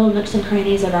up in the little nooks and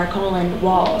crannies of our colon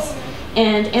walls,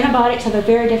 and antibiotics have a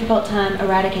very difficult time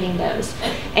eradicating those.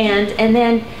 And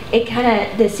then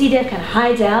the C. diff kind of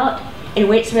hides out and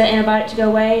waits for the antibiotic to go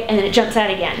away, and then it jumps out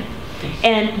again.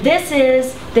 And this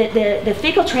is the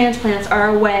fecal transplants are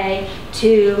a way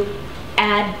to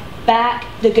add back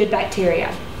the good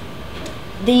bacteria.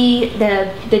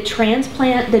 The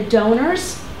transplant, the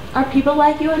donors are people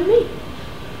like you and me.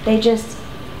 They just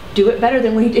do it better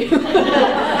than we do.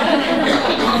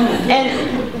 And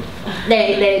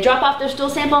they drop off their stool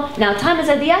sample. Now time is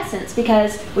of the essence,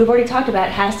 because we've already talked about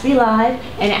it has to be live,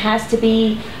 and it has to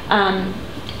be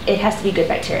good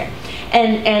bacteria.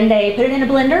 And they put it in a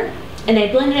blender, and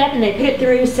they blend it up, and they put it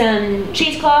through some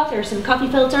cheesecloth or some coffee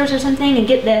filters or something, and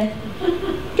get the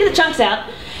chunks out.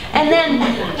 And then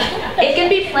it can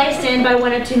be placed in by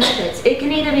one of two methods. It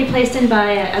can either be placed in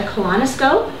by a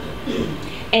colonoscope,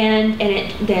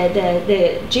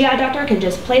 the GI doctor can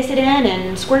just place it in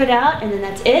and squirt it out, and then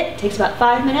that's it. It takes about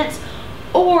 5 minutes.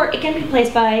 Or it can be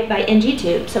placed by NG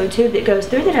tube, so a tube that goes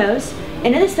through the nose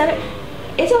into the stomach.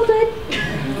 It's all good.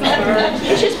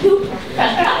 It's just poop.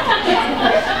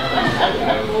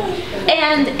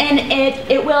 and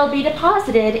it will be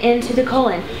deposited into the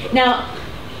colon. Now,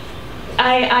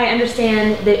 I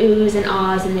understand the oohs and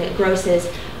ahs and the grosses,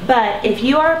 but if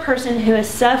you are a person who is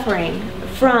suffering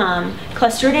from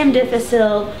Clostridium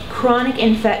difficile chronic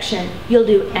infection, you'll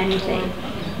do anything.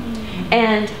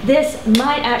 And this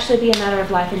might actually be a matter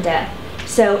of life and death.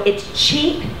 So it's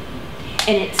cheap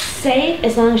and it's safe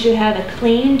as long as you have a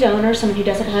clean donor, someone who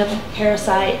doesn't have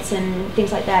parasites and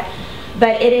things like that.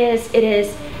 But it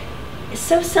is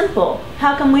so simple.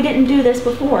 How come we didn't do this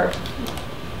before?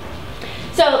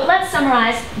 So let's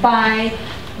summarize by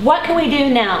what can we do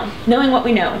now, knowing what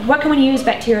we know. What can we use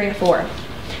bacteria for?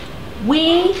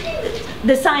 We,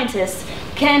 the scientists,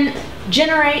 can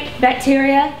generate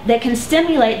bacteria that can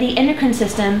stimulate the endocrine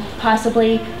system,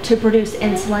 possibly to produce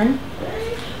insulin.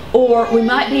 Or we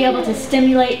might be able to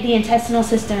stimulate the intestinal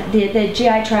system, the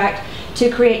GI tract, to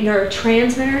create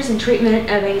neurotransmitters in treatment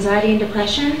of anxiety and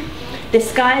depression. The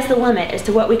sky's the limit as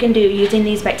to what we can do using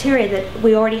these bacteria that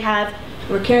we already have,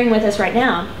 we're carrying with us right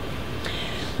now.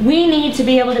 We need to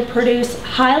be able to produce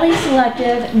highly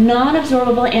selective,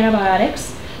 non-absorbable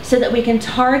antibiotics so that we can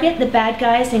target the bad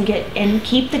guys and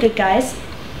keep the good guys.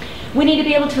 We need to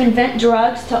be able to invent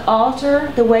drugs to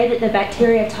alter the way that the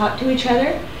bacteria talk to each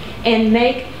other and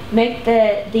make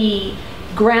the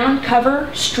ground cover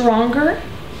stronger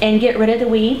and get rid of the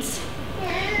weeds.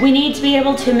 We need to be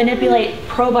able to manipulate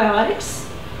probiotics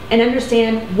and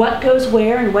understand what goes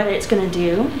where and what it's going to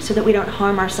do so that we don't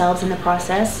harm ourselves in the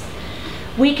process.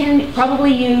 We can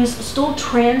probably use stool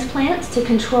transplants to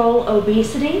control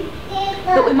obesity,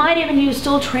 but we might even use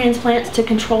stool transplants to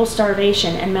control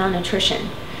starvation and malnutrition.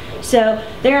 So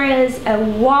there is a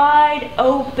wide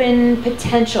open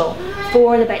potential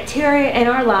for the bacteria in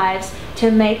our lives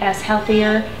to make us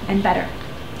healthier and better.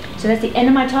 So that's the end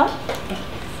of my talk,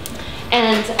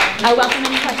 and I welcome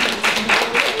any questions.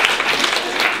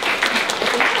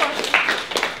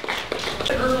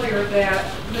 Earlier that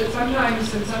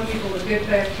sometimes in some people the good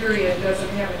bacteria doesn't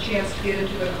have a chance to get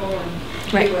into the colon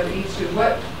to do what it needs to.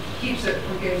 What keeps it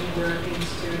from getting to where it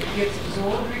needs to? It gets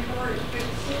absorbed before it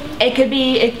gets in? It could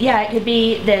be, it could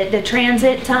be the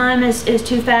transit time is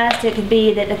too fast. It could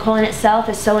be that the colon itself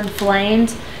is so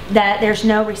inflamed that there's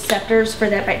no receptors for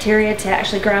that bacteria to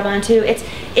actually grab onto. It's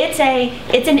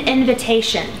an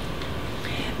invitation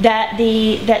that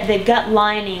the gut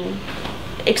lining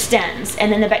extends,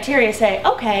 and then the bacteria say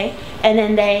okay, and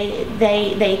then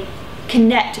they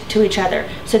connect to each other.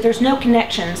 So if there's no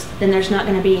connections, then there's not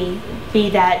going to be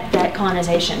that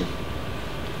colonization.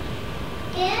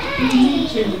 You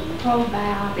mentioned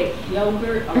probiotic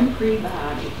yogurt or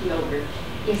prebiotic yogurt.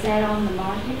 Is that on the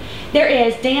market? There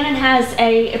is. Dannon has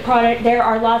a product. There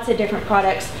are lots of different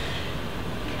products.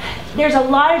 There's a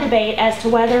lot of debate as to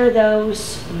whether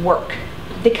those work.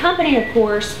 The company, of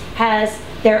course, has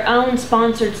their own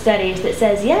sponsored studies that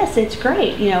says, yes, it's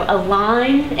great. You know,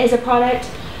 Align is a product.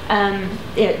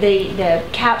 The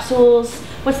capsules,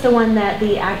 what's the one that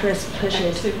the actress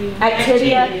pushes?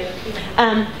 Activia.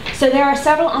 So there are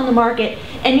several on the market,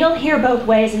 and you'll hear both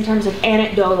ways in terms of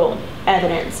anecdotal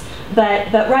evidence.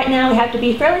 But right now we have to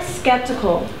be fairly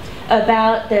skeptical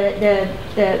about the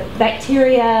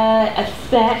bacteria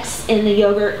effects in the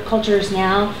yogurt cultures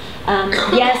now.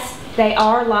 Yes, they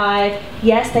are live.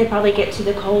 Yes, they probably get to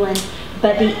the colon,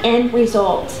 but the end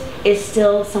result is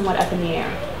still somewhat up in the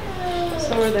air.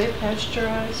 So are they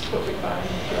pasteurized, what we buy?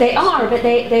 They are, but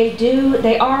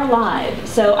they are live.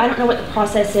 So I don't know what the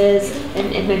process is,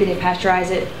 and maybe they pasteurize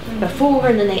it before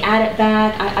and then they add it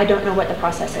back. I don't know what the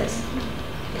process is.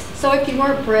 So if you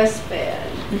weren't breastfed,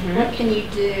 what can you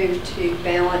do to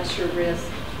balance your risk?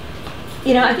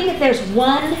 You know, I think if there's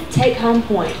one take-home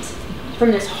point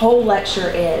from this whole lecture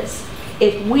is,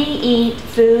 if we eat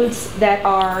foods that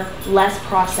are less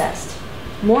processed,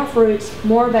 more fruits,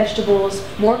 more vegetables,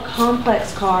 more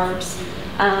complex carbs,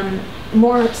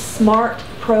 more smart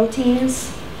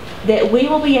proteins, that we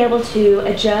will be able to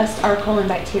adjust our colon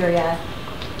bacteria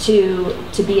to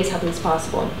be as healthy as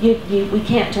possible. We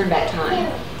can't turn back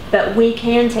time, but we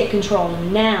can take control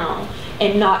now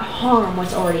and not harm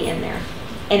what's already in there.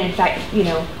 And in fact, you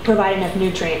know, provide enough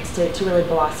nutrients to really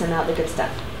blossom out the good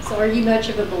stuff. So are you much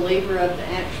of a believer of the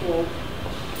actual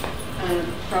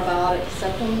probiotic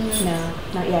supplements? No,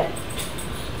 not yet.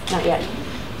 Not yet.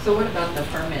 So what about the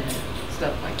fermented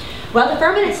stuff like that? Well, the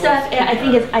fermented stuff,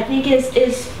 I think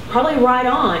is probably right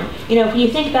on. You know, if you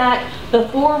think back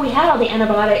before we had all the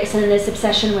antibiotics and this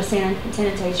obsession with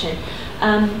sanitation,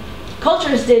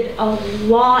 cultures did a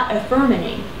lot of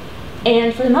fermenting,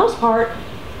 and for the most part,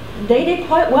 they did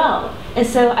quite well. And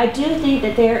so I do think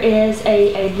that there is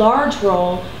a large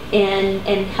role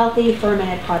in healthy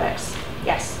fermented products.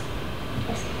 Yes.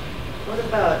 Yes. What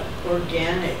about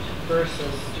organic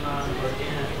versus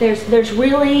non-organic? There's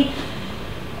really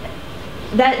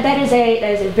that is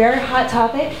a very hot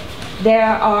topic. There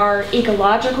are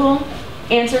ecological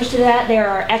answers to that. There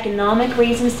are economic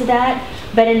reasons to that.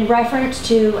 But in reference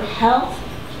to health,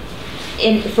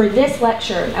 for this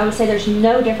lecture, I would say there's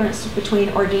no difference between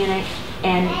organic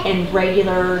and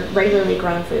regularly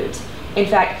grown foods. In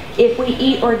fact, if we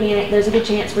eat organic, there's a good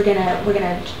chance we're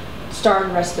gonna starve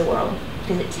the rest of the world,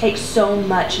 because it takes so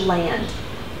much land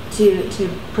to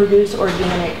produce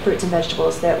organic fruits and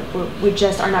vegetables that we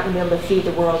just are not going to be able to feed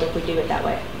the world if we do it that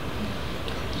way.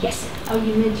 Yes? Oh,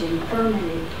 you mentioned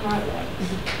fermented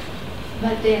products,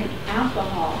 but then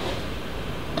alcohol,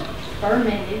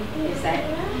 fermented, is that?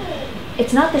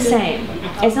 It's not the same.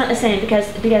 It's not the same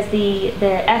because the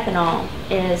ethanol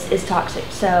is toxic.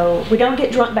 So we don't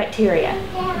get drunk bacteria.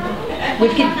 We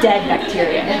get dead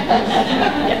bacteria.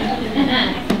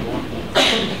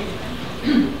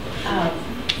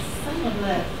 Some of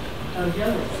those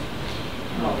yogurts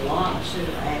have a lot of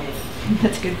sugar added.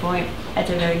 That's a good point. That's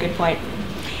a very good point.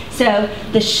 So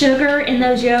the sugar in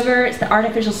those yogurts, the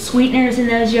artificial sweeteners in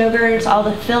those yogurts, all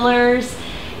the fillers,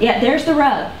 yeah, there's the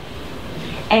rub.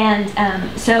 And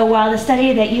so while the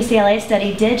study, that UCLA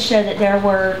study, did show that there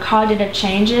were cognitive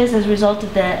changes as a result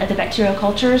of the bacterial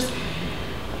cultures,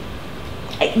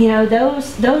 you know,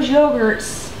 those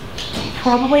yogurts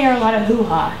probably are a lot of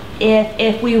hoo-ha.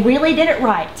 If we really did it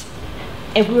right,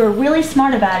 if we were really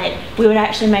smart about it, we would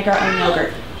actually make our own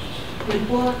yogurt. With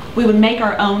what? We would make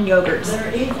our own yogurts.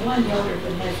 There is one yogurt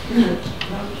that has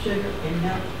no sugar and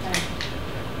no fat.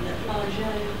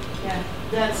 Yeah,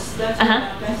 that's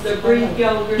the Greek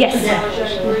yogurt. Yes.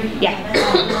 Greek.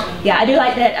 Yeah, I do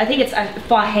like that. I think it's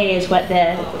Fahe is what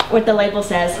the label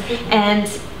says, and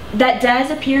that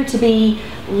does appear to be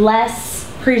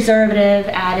less preservative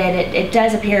added. It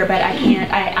does appear, but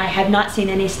I have not seen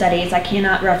any studies. I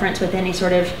cannot reference with any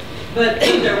sort of. But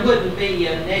there wouldn't be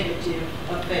a negative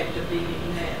effect of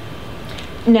eating that.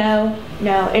 No.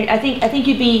 I think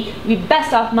you'd be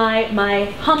best off. My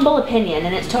humble opinion,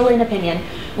 and it's totally an opinion,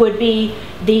 would be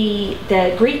the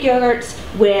Greek yogurts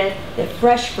with the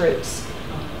fresh fruits.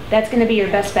 That's going to be your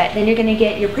best bet. Then you're going to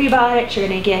get your prebiotics. You're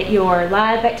going to get your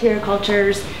live bacterial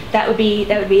cultures. That would be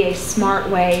a smart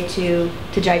way to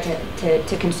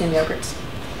consume yogurts.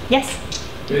 Yes.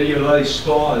 A lot of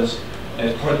spas,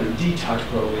 as part of their detox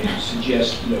program,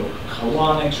 suggest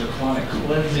colonics or colonic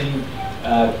cleansing.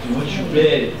 What you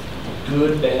read,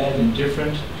 good, bad, and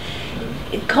different.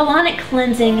 Colonic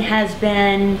cleansing has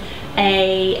been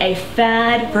a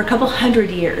fad for a couple hundred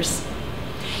years.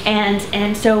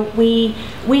 And so we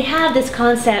have this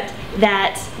concept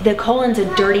that the colon's a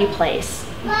dirty place.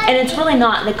 And it's really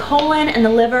not. The colon and the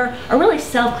liver are really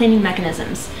self-cleaning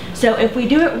mechanisms. So if we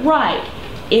do it right,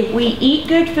 if we eat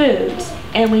good foods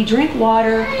and we drink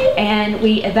water and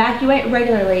we evacuate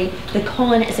regularly, the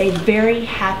colon is a very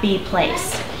happy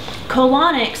place.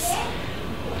 Colonics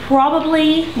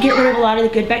probably get rid of a lot of the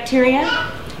good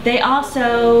bacteria. They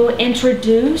also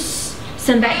introduce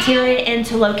some bacteria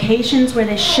into locations where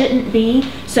they shouldn't be.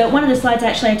 So one of the slides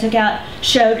actually I took out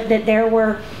showed that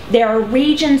there are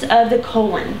regions of the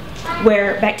colon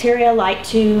where bacteria like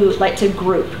to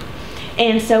group.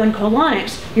 And so in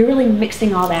colonics, you're really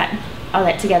mixing all that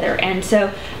together. And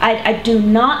so I do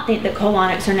not think that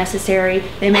colonics are necessary.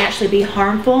 They may actually be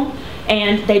harmful,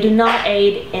 and they do not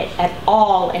aid at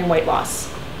all in weight loss.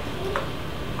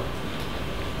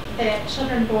 That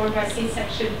children born by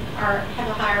C-section have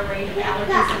a higher rate of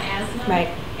allergies and asthma. Right.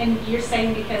 And you're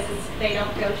saying because they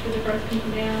don't go through the birth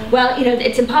canal? Well,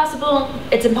 it's impossible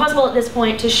at this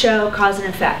point to show cause and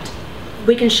effect.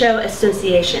 We can show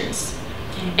associations.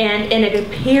 And it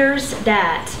appears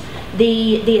that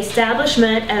the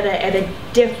establishment of a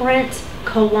different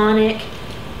colonic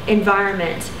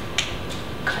environment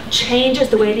changes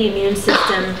the way the immune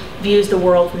system views the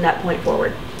world from that point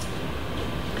forward.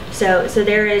 So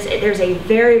there's a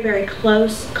very, very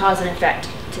close cause and effect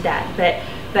to that, but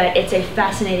it's a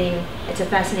fascinating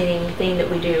thing that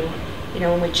we do,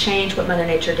 when we change what Mother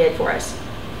Nature did for us.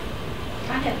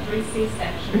 I had 3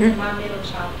 C-sections, and my middle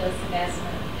child does have asthma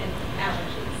and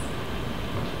allergies.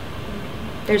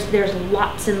 There's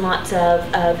lots and lots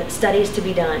of studies to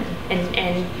be done,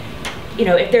 and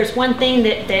if there's one thing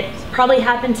that probably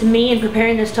happened to me in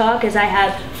preparing this talk is I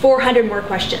have 400 more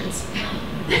questions.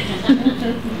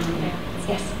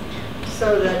 Yes.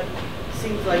 So that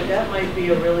seems like that might be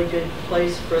a really good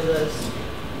place for the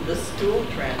stool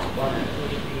transplant,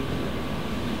 would it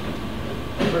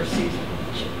be for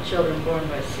children born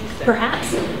by C-section?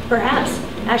 Perhaps.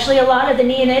 Actually, a lot of the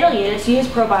neonatal units use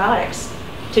probiotics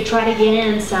to try to get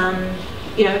in some,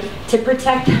 to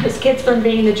protect those kids from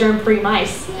being the germ-free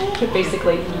mice,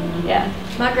 basically. Yeah.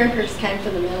 My grandparents came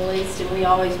from the Middle East, and we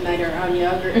always made our own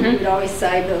yogurt. We would always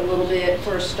save a little bit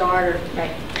for a starter.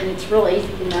 Right. And it's really easy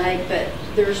to make, but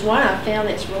there's one I found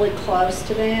that's really close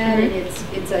to that, and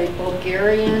it's a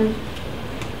Bulgarian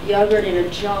yogurt in a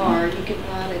jar. You can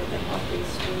find it at the health food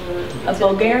store. A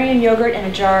Bulgarian yogurt in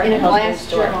a jar in a health food glass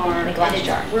store. jar. In a glass and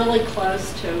jar. It's really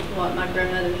close to what my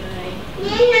grandmother made.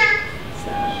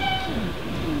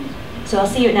 So I'll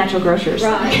see you at Natural Grocers.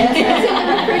 Right. That's in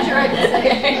the refrigerator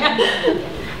section.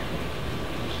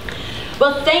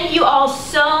 Well, thank you all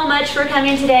so much for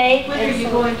coming today. When are you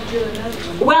going to do another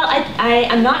one? Well,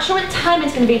 I'm not sure what time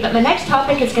it's going to be, but my next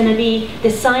topic is going to be the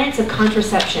science of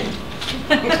contraception.